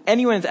things than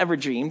anyone has ever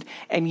dreamed,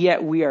 and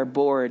yet we are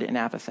bored and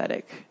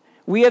apathetic.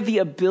 We have the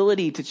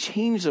ability to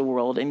change the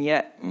world, and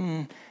yet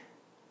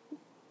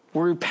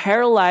we're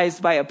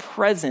paralyzed by a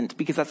present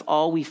because that's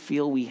all we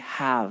feel we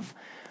have.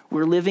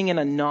 We're living in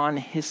a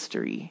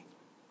non-history.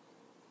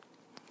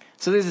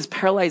 So there's this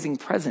paralyzing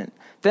present.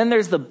 Then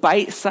there's the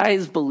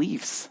bite-sized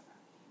beliefs.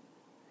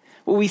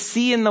 What we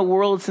see in the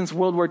world since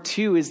World War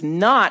II is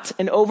not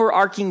an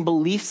overarching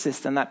belief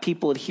system that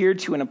people adhere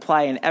to and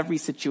apply in every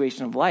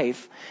situation of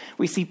life.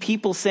 We see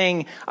people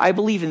saying, I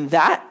believe in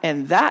that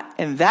and that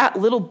and that,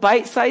 little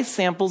bite-sized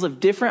samples of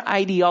different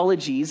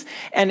ideologies.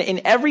 And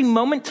in every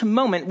moment to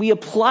moment, we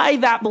apply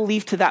that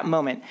belief to that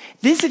moment.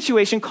 This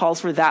situation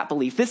calls for that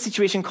belief. This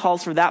situation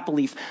calls for that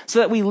belief. So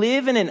that we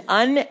live in an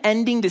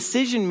unending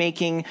decision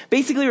making.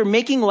 Basically, we're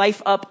making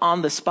life up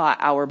on the spot,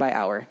 hour by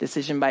hour,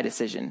 decision by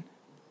decision.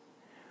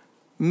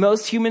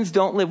 Most humans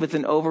don't live with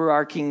an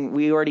overarching,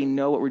 we already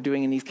know what we're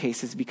doing in these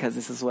cases because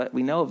this is what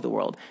we know of the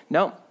world.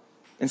 No.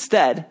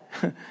 Instead,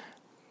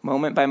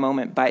 moment by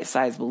moment,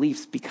 bite-sized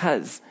beliefs,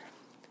 because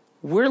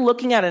we're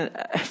looking at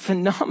a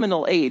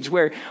phenomenal age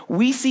where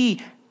we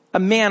see a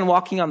man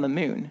walking on the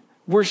moon.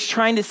 We're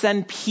trying to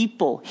send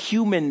people,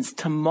 humans,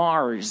 to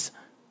Mars.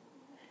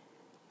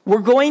 We're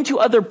going to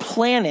other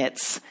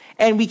planets,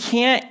 and we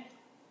can't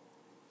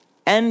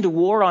end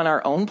war on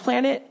our own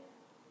planet.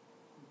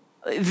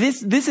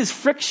 This is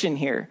friction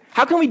here.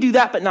 How can we do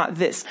that but not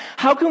this?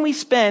 How can we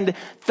spend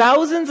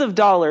thousands of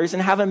dollars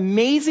and have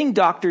amazing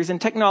doctors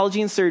and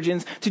technology and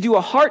surgeons to do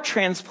a heart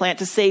transplant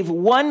to save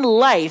one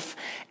life,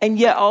 and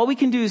yet all we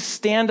can do is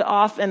stand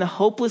off and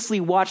hopelessly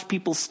watch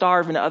people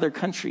starve in other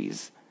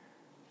countries?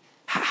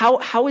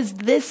 How is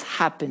this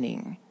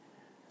happening?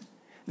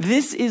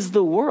 This is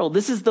the world.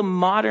 This is the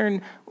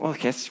modern, well, I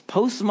guess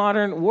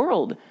postmodern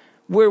world,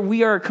 where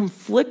we are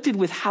conflicted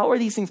with how are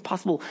these things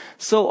possible.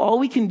 So all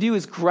we can do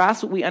is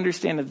grasp what we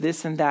understand of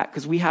this and that,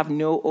 because we have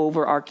no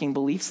overarching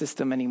belief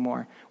system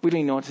anymore. We don't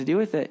even know what to do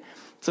with it.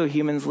 So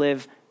humans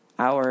live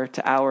hour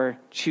to hour,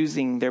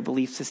 choosing their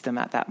belief system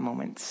at that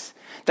moment.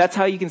 That's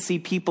how you can see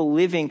people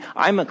living.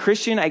 I'm a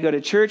Christian, I go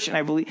to church, and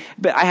I believe,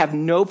 but I have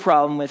no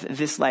problem with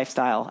this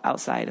lifestyle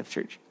outside of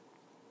church.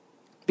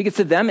 Because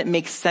to them, it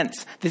makes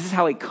sense. This is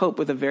how they cope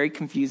with a very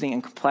confusing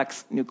and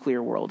complex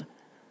nuclear world.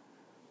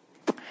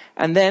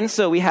 And then,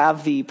 so we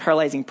have the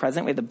paralyzing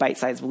present, we have the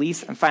bite-sized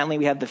beliefs, and finally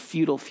we have the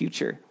futile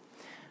future.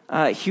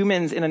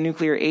 Humans in a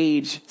nuclear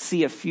age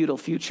see a futile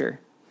future.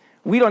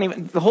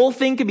 The whole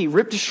thing could be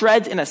ripped to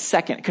shreds in a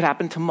second. It could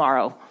happen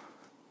tomorrow.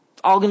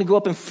 It's all going to go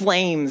up in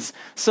flames.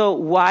 So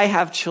why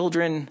have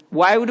children?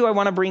 Why do I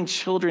want to bring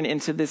children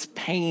into this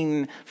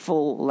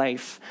painful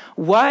life?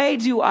 Why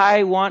do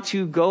I want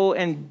to go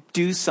and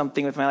do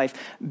something with my life?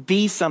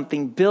 Be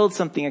something, build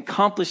something,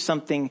 accomplish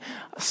something,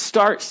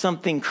 start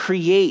something,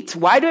 create.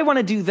 Why do I want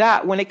to do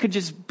that when it could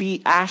just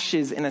be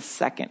ashes in a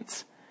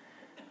second?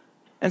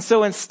 And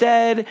so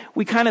instead,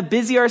 we kind of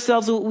busy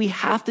ourselves with what we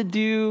have to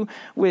do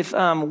with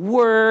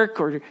work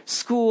or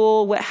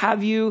school, what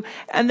have you.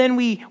 And then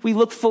we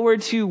look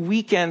forward to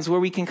weekends where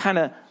we can kind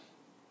of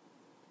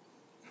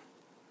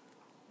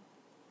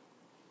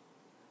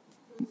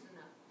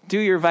do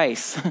your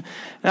vice.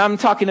 Now, I'm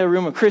talking to a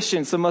room of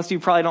Christians, so most of you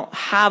probably don't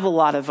have a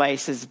lot of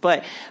vices.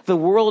 But the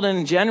world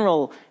in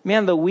general,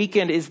 man, the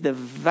weekend is the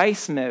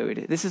vice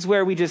mode. This is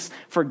where we just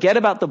forget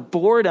about the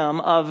boredom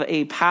of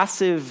a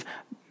passive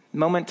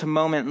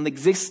moment-to-moment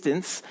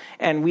existence,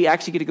 and we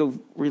actually get to go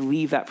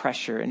relieve that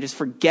pressure and just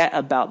forget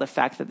about the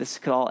fact that this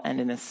could all end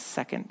in a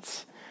second.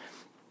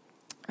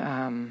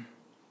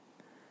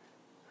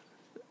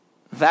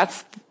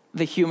 That's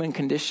the human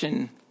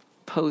condition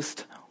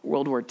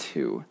post-World War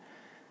II.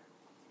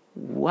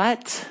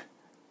 What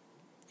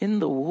in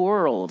the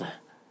world?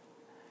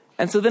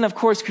 And so then, of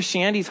course,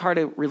 Christianity is hard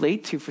to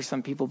relate to for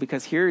some people,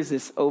 because here is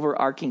this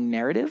overarching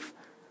narrative.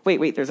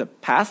 Wait, there's a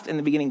past. In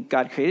the beginning,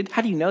 God created.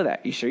 How do you know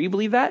that? You sure you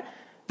believe that?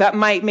 That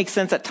might make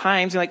sense at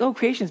times. You're like, oh,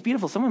 creation is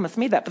beautiful. Someone must have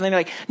made that. But then you're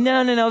like,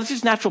 no, it's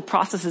just natural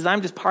processes.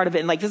 I'm just part of it.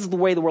 And like, this is the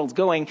way the world's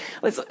going.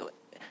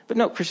 But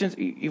no, Christians,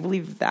 you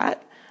believe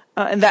that?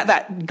 And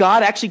that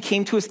God actually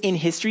came to us in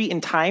history,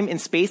 in time, in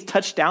space,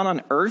 touched down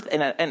on earth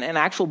in an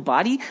actual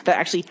body that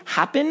actually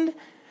happened?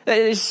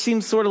 It just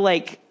seems sort of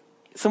like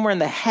somewhere in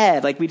the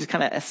head, like we just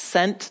kind of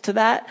assent to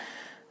that.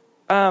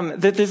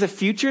 That there's a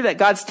future, that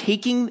God's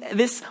taking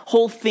this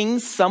whole thing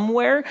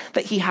somewhere,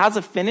 that he has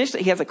a finish,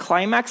 that he has a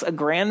climax, a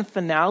grand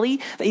finale,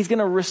 that he's going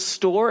to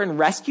restore and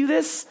rescue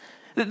this.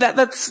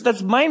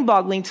 That's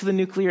mind-boggling to the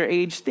nuclear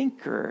age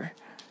thinker.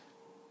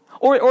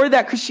 Or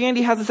that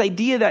Christianity has this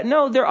idea that,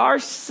 no, there are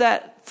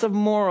sets of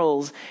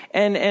morals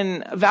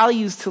and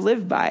values to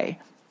live by.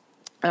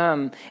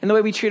 In the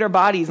way we treat our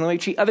bodies, in the way we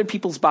treat other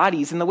people's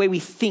bodies, in the way we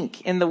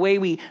think, in the way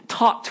we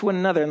talk to one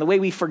another, in the way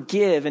we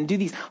forgive and do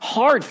these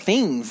hard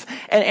things.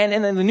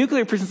 And then the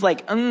nuclear person's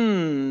like,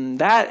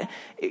 that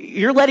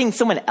you're letting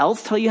someone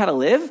else tell you how to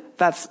live?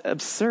 That's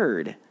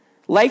absurd.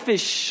 Life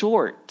is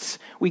short.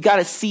 We got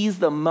to seize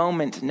the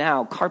moment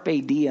now.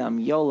 Carpe diem,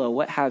 YOLO,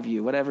 what have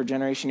you, whatever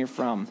generation you're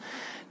from.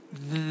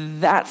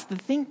 That's the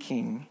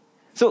thinking.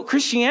 So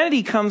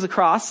Christianity comes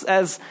across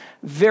as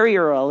very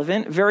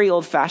irrelevant, very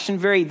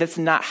old-fashioned, that's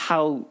not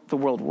how the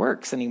world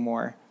works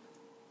anymore.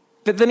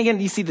 But then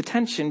again, you see the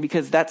tension,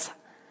 because that's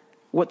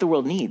what the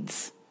world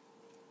needs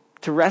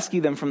to rescue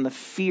them from the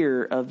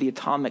fear of the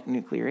atomic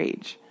nuclear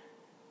age,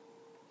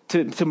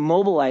 to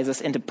mobilize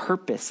us into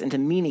purpose, into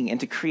meaning,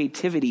 into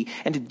creativity,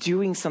 and to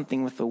doing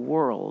something with the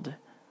world.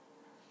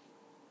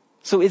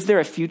 So is there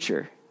a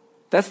future?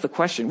 That's the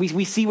question.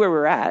 We see where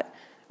we're at.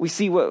 We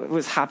see what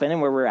was happening,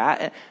 where we're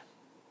at.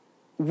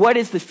 What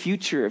is the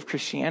future of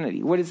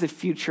Christianity? What is the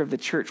future of the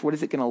church? What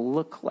is it going to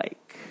look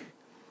like?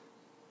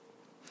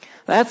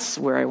 That's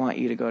where I want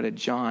you to go to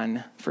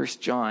John, 1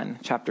 John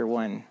chapter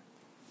 1.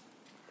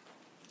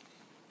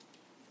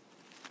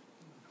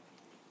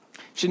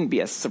 Shouldn't be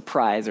a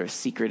surprise or a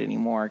secret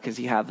anymore because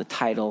you have the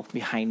title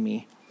behind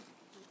me.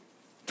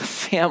 The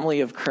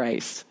family of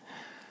Christ.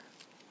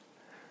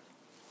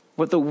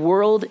 What the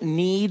world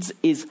needs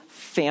is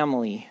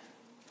family.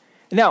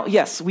 Now,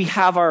 yes, we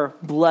have our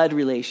blood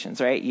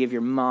relations, right? You have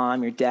your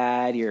mom, your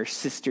dad, your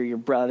sister, your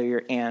brother,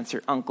 your aunts,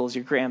 your uncles,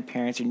 your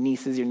grandparents, your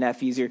nieces, your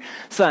nephews, your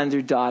sons,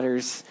 your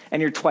daughters,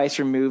 and your twice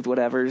removed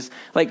whatevers.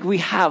 Like, we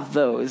have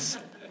those.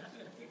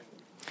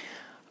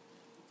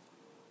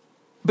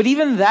 But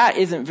even that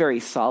isn't very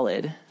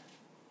solid.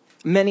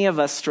 Many of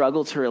us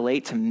struggle to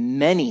relate to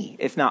many,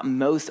 if not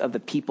most, of the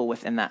people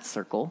within that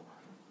circle.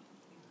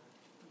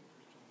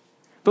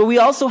 But we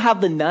also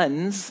have the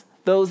nones,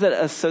 those that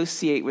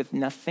associate with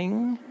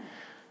nothing.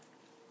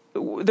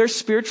 They're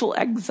spiritual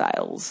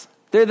exiles.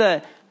 They're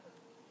the,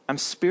 I'm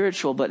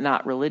spiritual but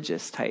not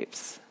religious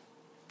types.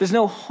 There's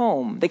no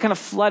home. They kind of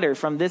flutter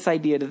from this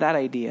idea to that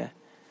idea,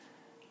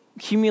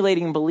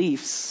 accumulating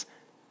beliefs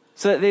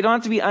so that they don't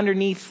have to be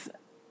underneath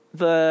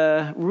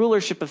the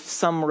rulership of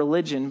some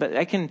religion, but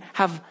I can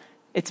have,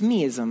 it's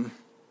meism.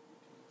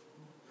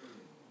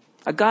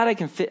 A God I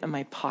can fit in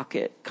my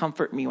pocket,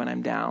 comfort me when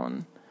I'm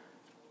down.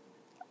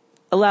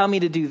 Allow me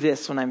to do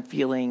this when I'm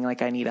feeling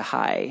like I need a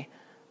high.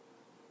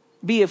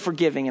 Be a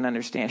forgiving and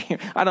understanding.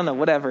 I don't know,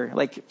 whatever.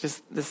 Like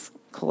just this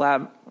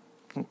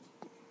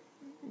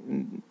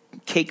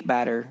cake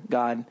batter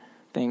God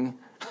thing.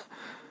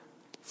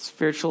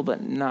 Spiritual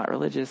but not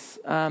religious.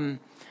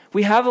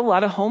 We have a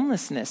lot of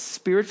homelessness,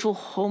 spiritual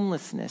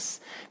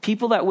homelessness.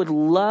 People that would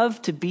love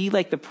to be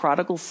like the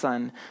prodigal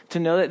son, to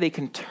know that they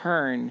can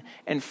turn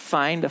and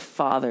find a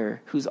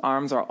father whose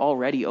arms are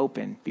already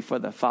open before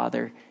the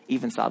father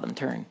even saw them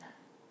turn.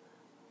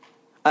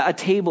 A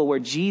table where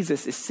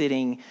Jesus is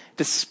sitting,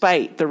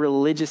 despite the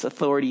religious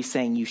authority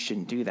saying you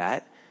shouldn't do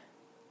that,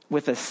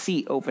 with a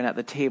seat open at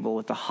the table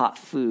with the hot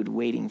food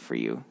waiting for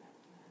you.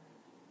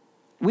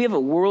 We have a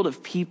world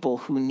of people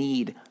who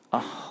need a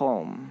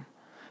home,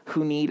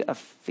 who need a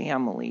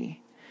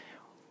family.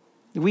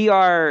 We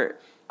are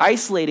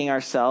isolating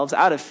ourselves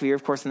out of fear,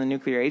 of course, in the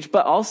nuclear age,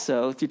 but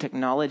also through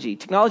technology.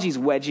 Technology is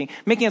wedging,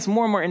 making us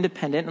more and more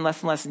independent and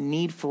less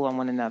needful on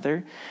one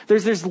another.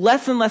 There's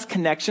less and less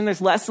connection. There's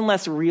less and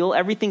less real.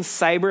 Everything's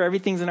cyber.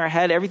 Everything's in our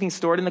head. Everything's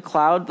stored in the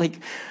cloud. Like,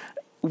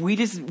 we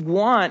just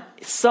want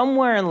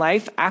somewhere in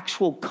life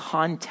actual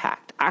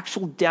contact,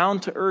 actual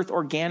down-to-earth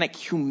organic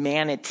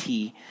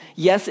humanity.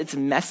 Yes, it's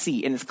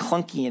messy and it's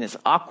clunky and it's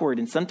awkward,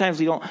 and sometimes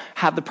we don't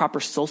have the proper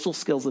social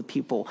skills with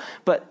people,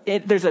 but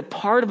there's a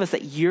part of us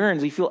that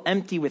yearns. We feel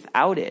empty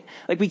without it.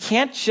 Like, we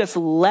can't just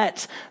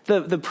let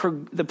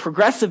the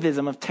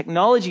progressivism of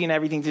technology and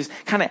everything just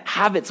kind of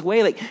have its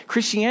way. Like,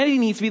 Christianity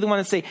needs to be the one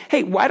to say,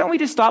 hey, why don't we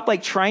just stop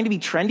like trying to be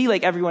trendy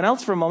like everyone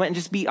else for a moment and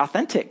just be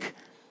authentic?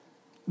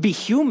 Be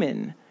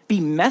human, be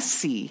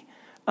messy.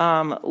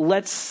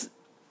 Let's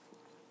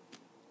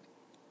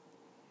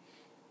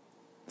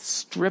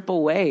strip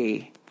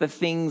away the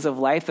things of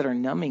life that are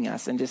numbing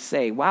us and just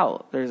say,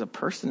 wow, there's a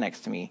person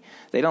next to me.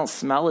 They don't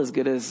smell as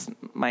good as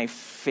my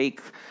fake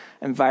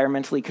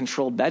environmentally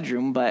controlled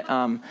bedroom, but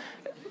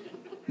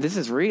this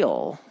is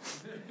real.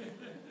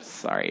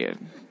 Sorry.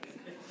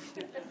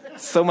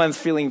 Someone's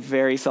feeling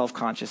very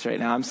self-conscious right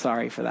now. I'm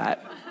sorry for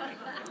that.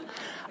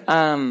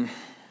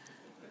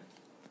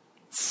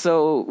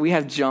 So we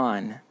have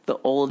John, the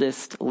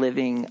oldest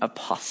living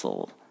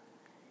apostle.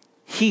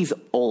 He's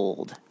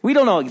old. We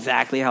don't know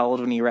exactly how old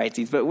when he writes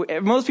these,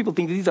 but most people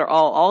think these are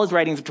all his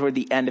writings are toward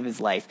the end of his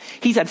life.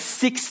 He's had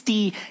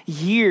 60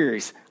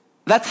 years.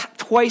 That's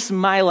twice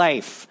my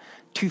life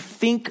to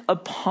think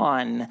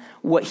upon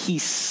what he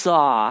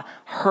saw,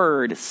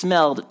 heard,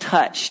 smelled,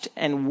 touched,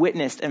 and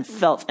witnessed, and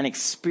felt, and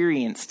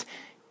experienced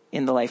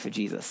in the life of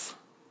Jesus.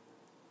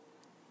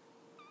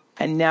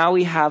 And now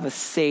we have a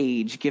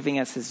sage giving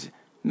us his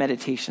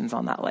meditations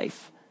on that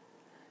life.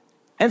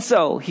 And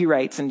so he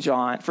writes in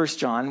 1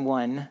 John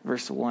 1,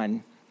 verse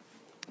 1,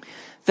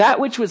 that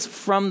which was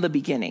from the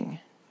beginning,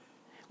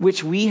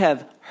 which we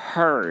have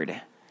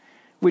heard,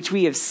 which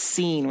we have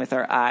seen with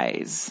our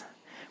eyes,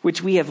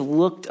 which we have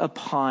looked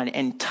upon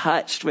and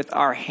touched with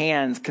our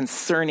hands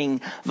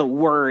concerning the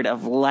word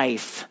of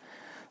life.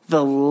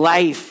 The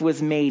life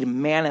was made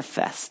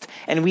manifest,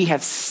 and we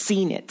have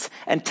seen it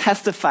and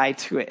testified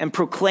to it and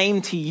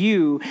proclaimed to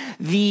you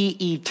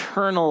the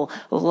eternal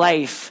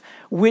life,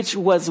 which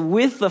was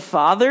with the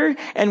Father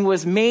and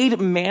was made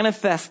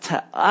manifest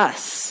to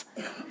us.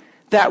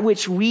 That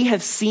which we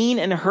have seen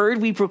and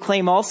heard, we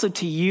proclaim also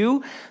to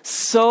you,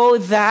 so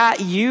that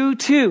you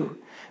too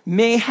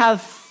may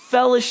have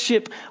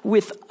fellowship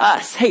with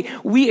us. Hey,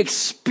 we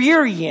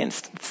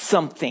experienced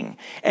something,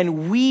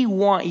 and we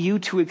want you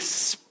to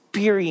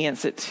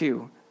experience it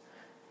too.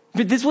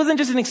 But this wasn't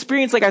just an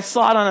experience like I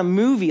saw it on a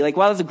movie. Like,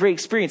 wow, that's a great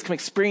experience. Come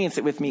experience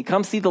it with me.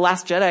 Come see The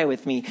Last Jedi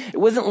with me. It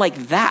wasn't like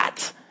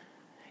that.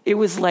 It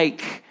was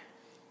like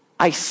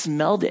I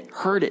smelled it,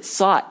 heard it,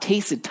 saw it,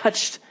 tasted,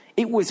 touched.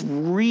 It was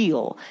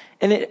real.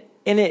 And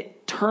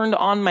it turned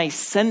on my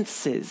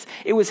senses.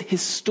 It was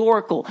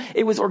historical.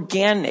 It was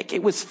organic.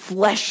 It was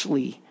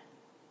fleshly.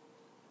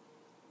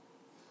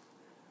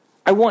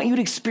 I want you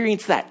to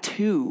experience that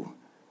too.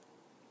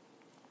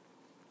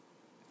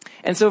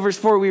 And so verse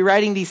 4, we're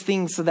writing these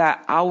things so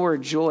that our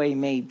joy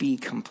may be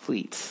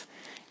complete.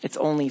 It's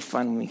only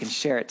fun when we can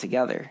share it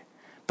together.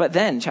 But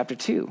then, chapter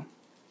 2.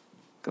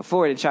 Go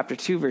forward to chapter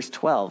 2, verse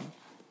 12.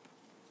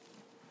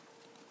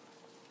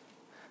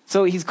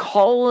 So he's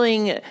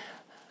calling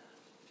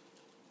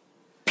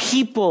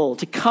people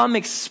to come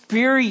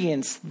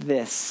experience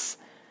this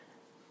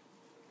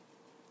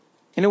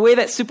in a way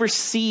that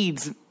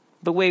supersedes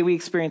the way we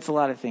experience a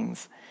lot of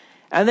things.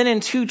 And then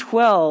in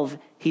 2:12,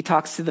 he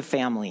talks to the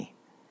family.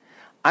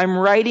 I'm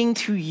writing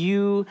to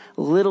you,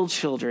 little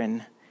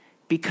children,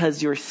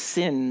 because your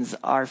sins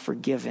are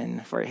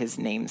forgiven for his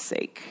name's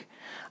sake.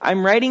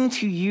 I'm writing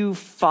to you,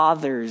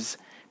 fathers,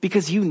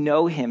 because you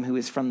know him who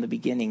is from the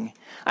beginning.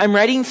 I'm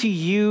writing to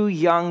you,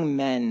 young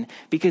men,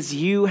 because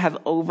you have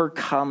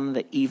overcome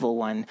the evil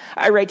one.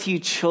 I write to you,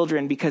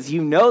 children, because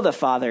you know the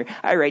Father.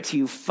 I write to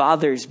you,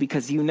 fathers,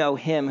 because you know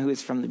him who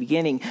is from the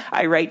beginning.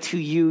 I write to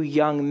you,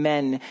 young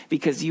men,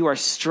 because you are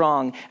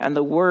strong, and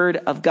the word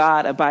of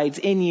God abides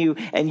in you,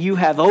 and you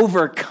have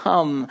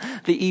overcome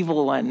the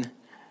evil one.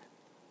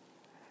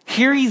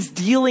 Here he's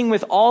dealing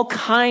with all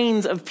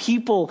kinds of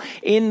people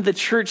in the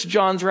church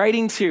John's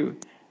writing to.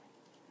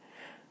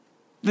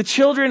 The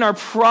children are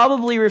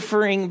probably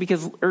referring,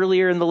 because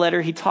earlier in the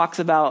letter he talks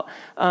about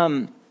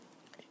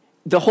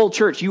the whole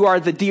church. You are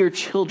the dear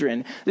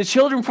children. The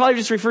children probably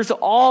just refers to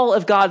all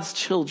of God's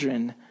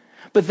children.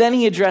 But then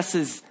he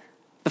addresses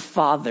the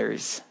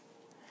fathers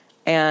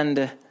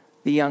and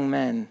the young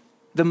men,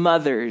 the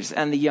mothers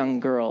and the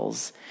young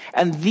girls.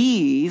 And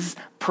these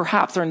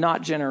perhaps are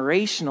not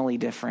generationally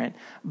different,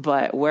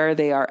 but where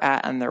they are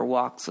at in their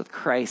walks with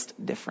Christ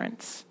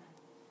different.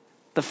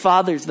 The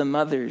fathers, the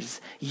mothers,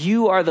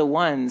 you are the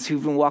ones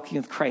who've been walking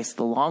with Christ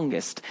the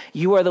longest.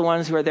 You are the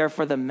ones who are there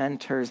for the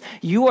mentors.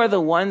 You are the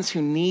ones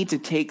who need to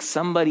take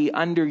somebody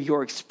under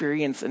your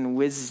experience and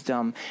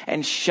wisdom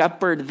and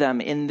shepherd them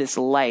in this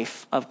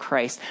life of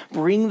Christ.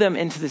 Bring them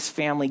into this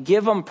family.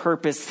 Give them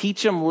purpose.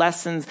 Teach them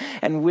lessons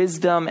and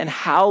wisdom and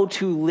how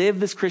to live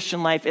this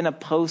Christian life in a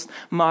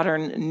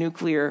postmodern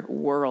nuclear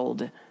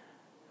world.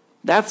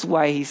 That's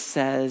why he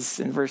says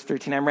in verse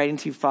 13, I'm writing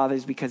to you,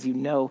 fathers, because you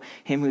know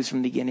him who's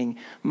from the beginning.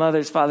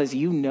 Mothers, fathers,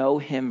 you know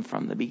him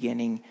from the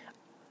beginning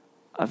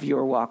of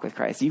your walk with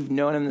Christ. You've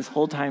known him this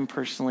whole time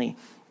personally.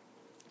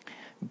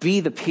 Be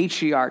the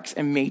patriarchs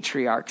and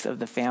matriarchs of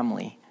the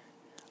family.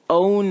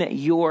 Own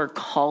your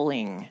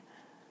calling.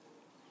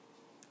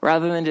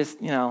 Rather than just,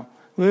 well,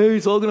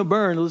 it's all going to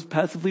burn. Let's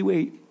passively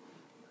wait.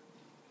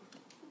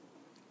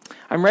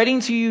 I'm writing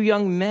to you,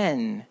 young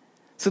men.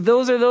 So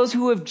those are those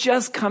who have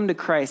just come to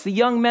Christ, the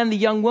young men, the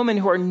young women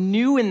who are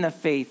new in the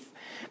faith,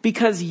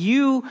 because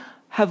you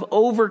have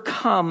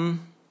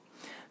overcome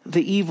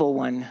the evil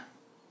one.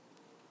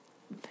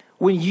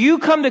 When you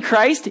come to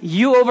Christ,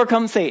 you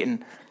overcome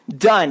Satan.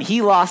 Done.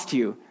 He lost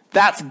you.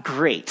 That's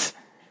great.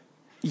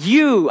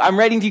 I'm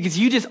writing to you because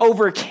you just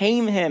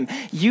overcame him.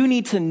 You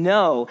need to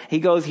know,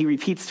 he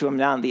repeats to him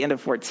now at the end of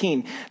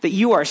 14, that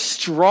you are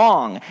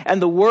strong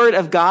and the word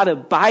of God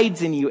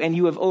abides in you and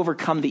you have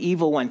overcome the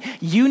evil one.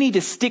 You need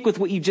to stick with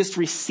what you just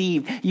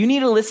received. You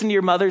need to listen to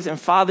your mothers and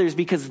fathers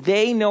because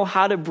they know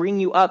how to bring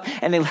you up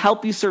and they'll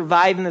help you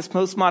survive in this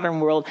postmodern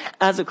world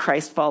as a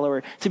Christ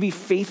follower, to be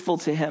faithful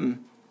to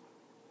him.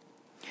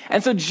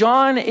 And so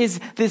John is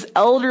this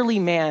elderly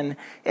man,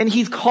 and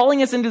he's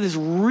calling us into this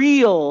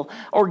real,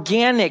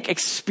 organic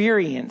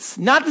experience.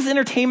 Not this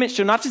entertainment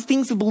show, not just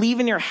things to believe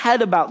in your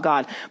head about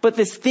God, but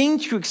this thing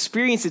to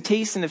experience, to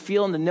taste and to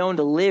feel and to know and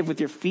to live with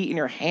your feet and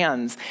your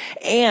hands,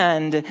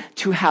 and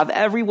to have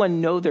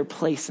everyone know their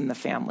place in the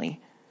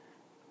family.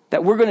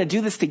 That we're going to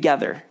do this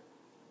together.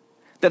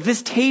 That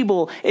this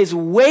table is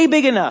way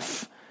big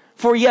enough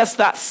for, yes,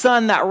 that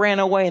son that ran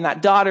away and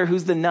that daughter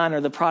who's the nun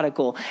or the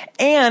prodigal.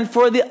 And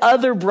for the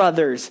other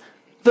brothers,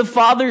 the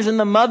fathers and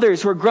the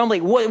mothers who are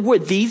grumbling. What were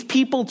these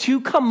people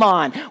too? Come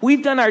on.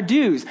 We've done our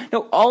dues.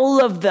 No,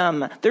 all of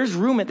them. There's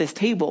room at this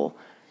table.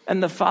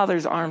 And the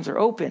Father's arms are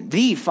open.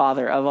 The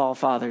Father of all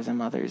fathers and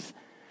mothers.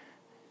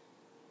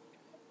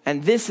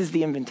 And this is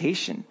the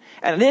invitation.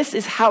 And this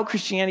is how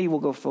Christianity will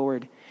go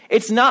forward.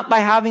 It's not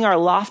by having our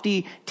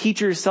lofty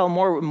teachers sell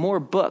more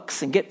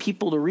books and get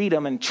people to read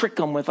them and trick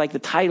them with like the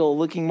title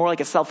looking more like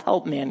a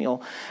self-help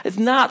manual. It's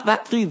not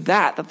that through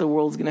that the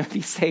world's going to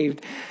be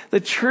saved.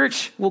 The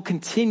church will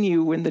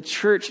continue when the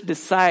church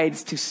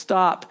decides to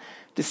stop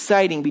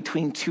deciding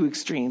between two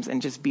extremes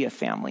and just be a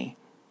family.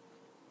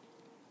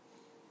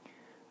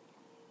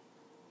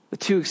 The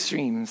two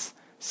extremes.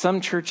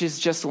 Some churches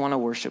just want to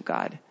worship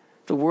God.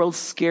 The world's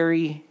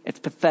scary. It's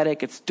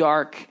pathetic. It's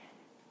dark.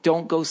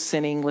 Don't go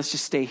sinning. Let's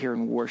just stay here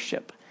and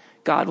worship.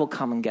 God will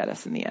come and get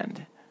us in the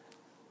end.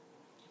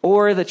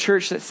 Or the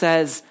church that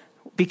says,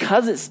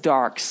 because it's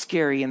dark,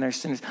 scary, and there's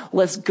sinners,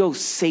 let's go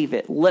save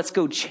it. Let's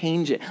go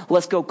change it.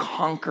 Let's go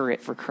conquer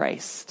it for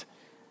Christ.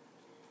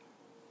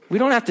 We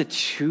don't have to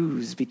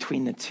choose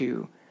between the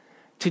two.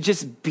 To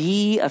just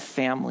be a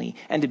family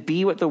and to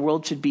be what the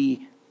world should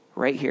be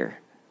right here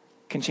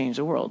can change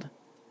the world.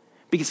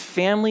 Because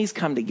families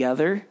come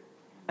together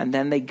and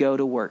then they go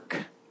to work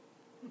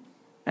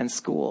and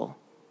school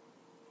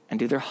and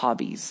do their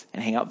hobbies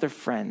and hang out with their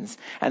friends.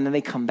 And then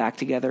they come back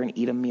together and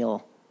eat a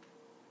meal.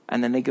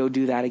 And then they go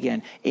do that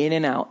again. In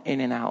and out,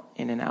 in and out,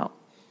 in and out.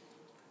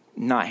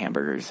 Not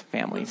hamburgers,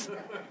 families.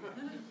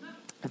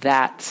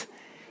 That.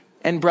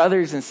 And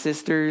brothers and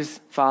sisters,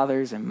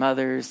 fathers and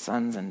mothers,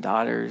 sons and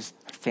daughters,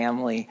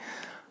 family.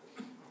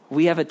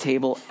 We have a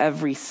table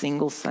every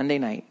single Sunday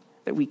night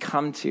that we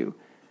come to.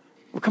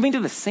 We're coming to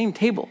the same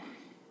table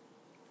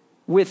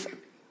with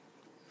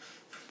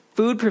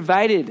food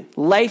provided,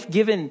 life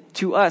given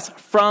to us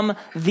from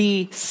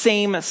the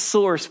same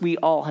source we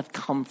all have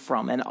come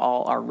from and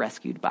all are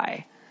rescued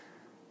by.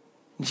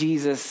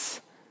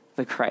 Jesus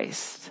the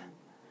Christ.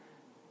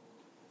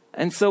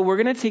 And so we're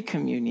going to take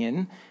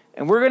communion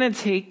and we're going to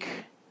take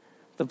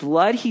the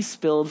blood he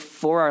spilled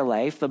for our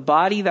life, the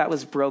body that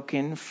was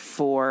broken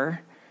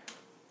for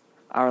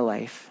our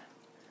life.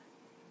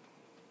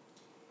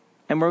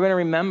 And we're going to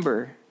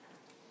remember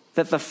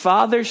that the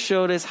Father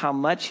showed us how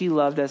much he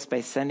loved us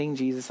by sending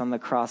Jesus on the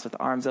cross with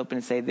arms open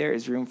and say, there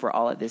is room for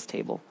all at this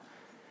table.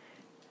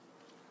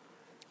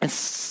 And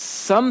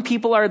some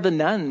people are the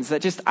nuns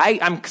that just,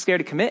 I'm scared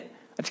to commit.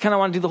 I just kind of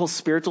want to do the whole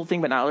spiritual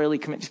thing, but not really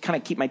commit, just kind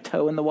of keep my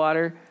toe in the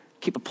water,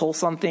 keep a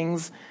pulse on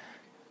things.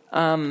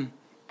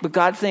 But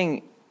God's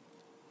saying,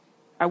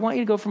 I want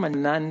you to go from a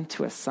nun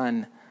to a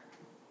son,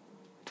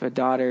 to a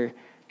daughter.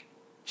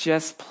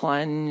 Just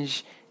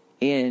plunge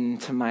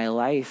into my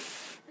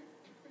life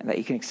and that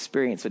you can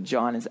experience what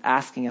John is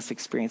asking us to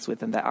experience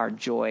with him, that our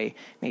joy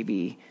may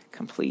be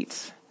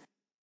complete.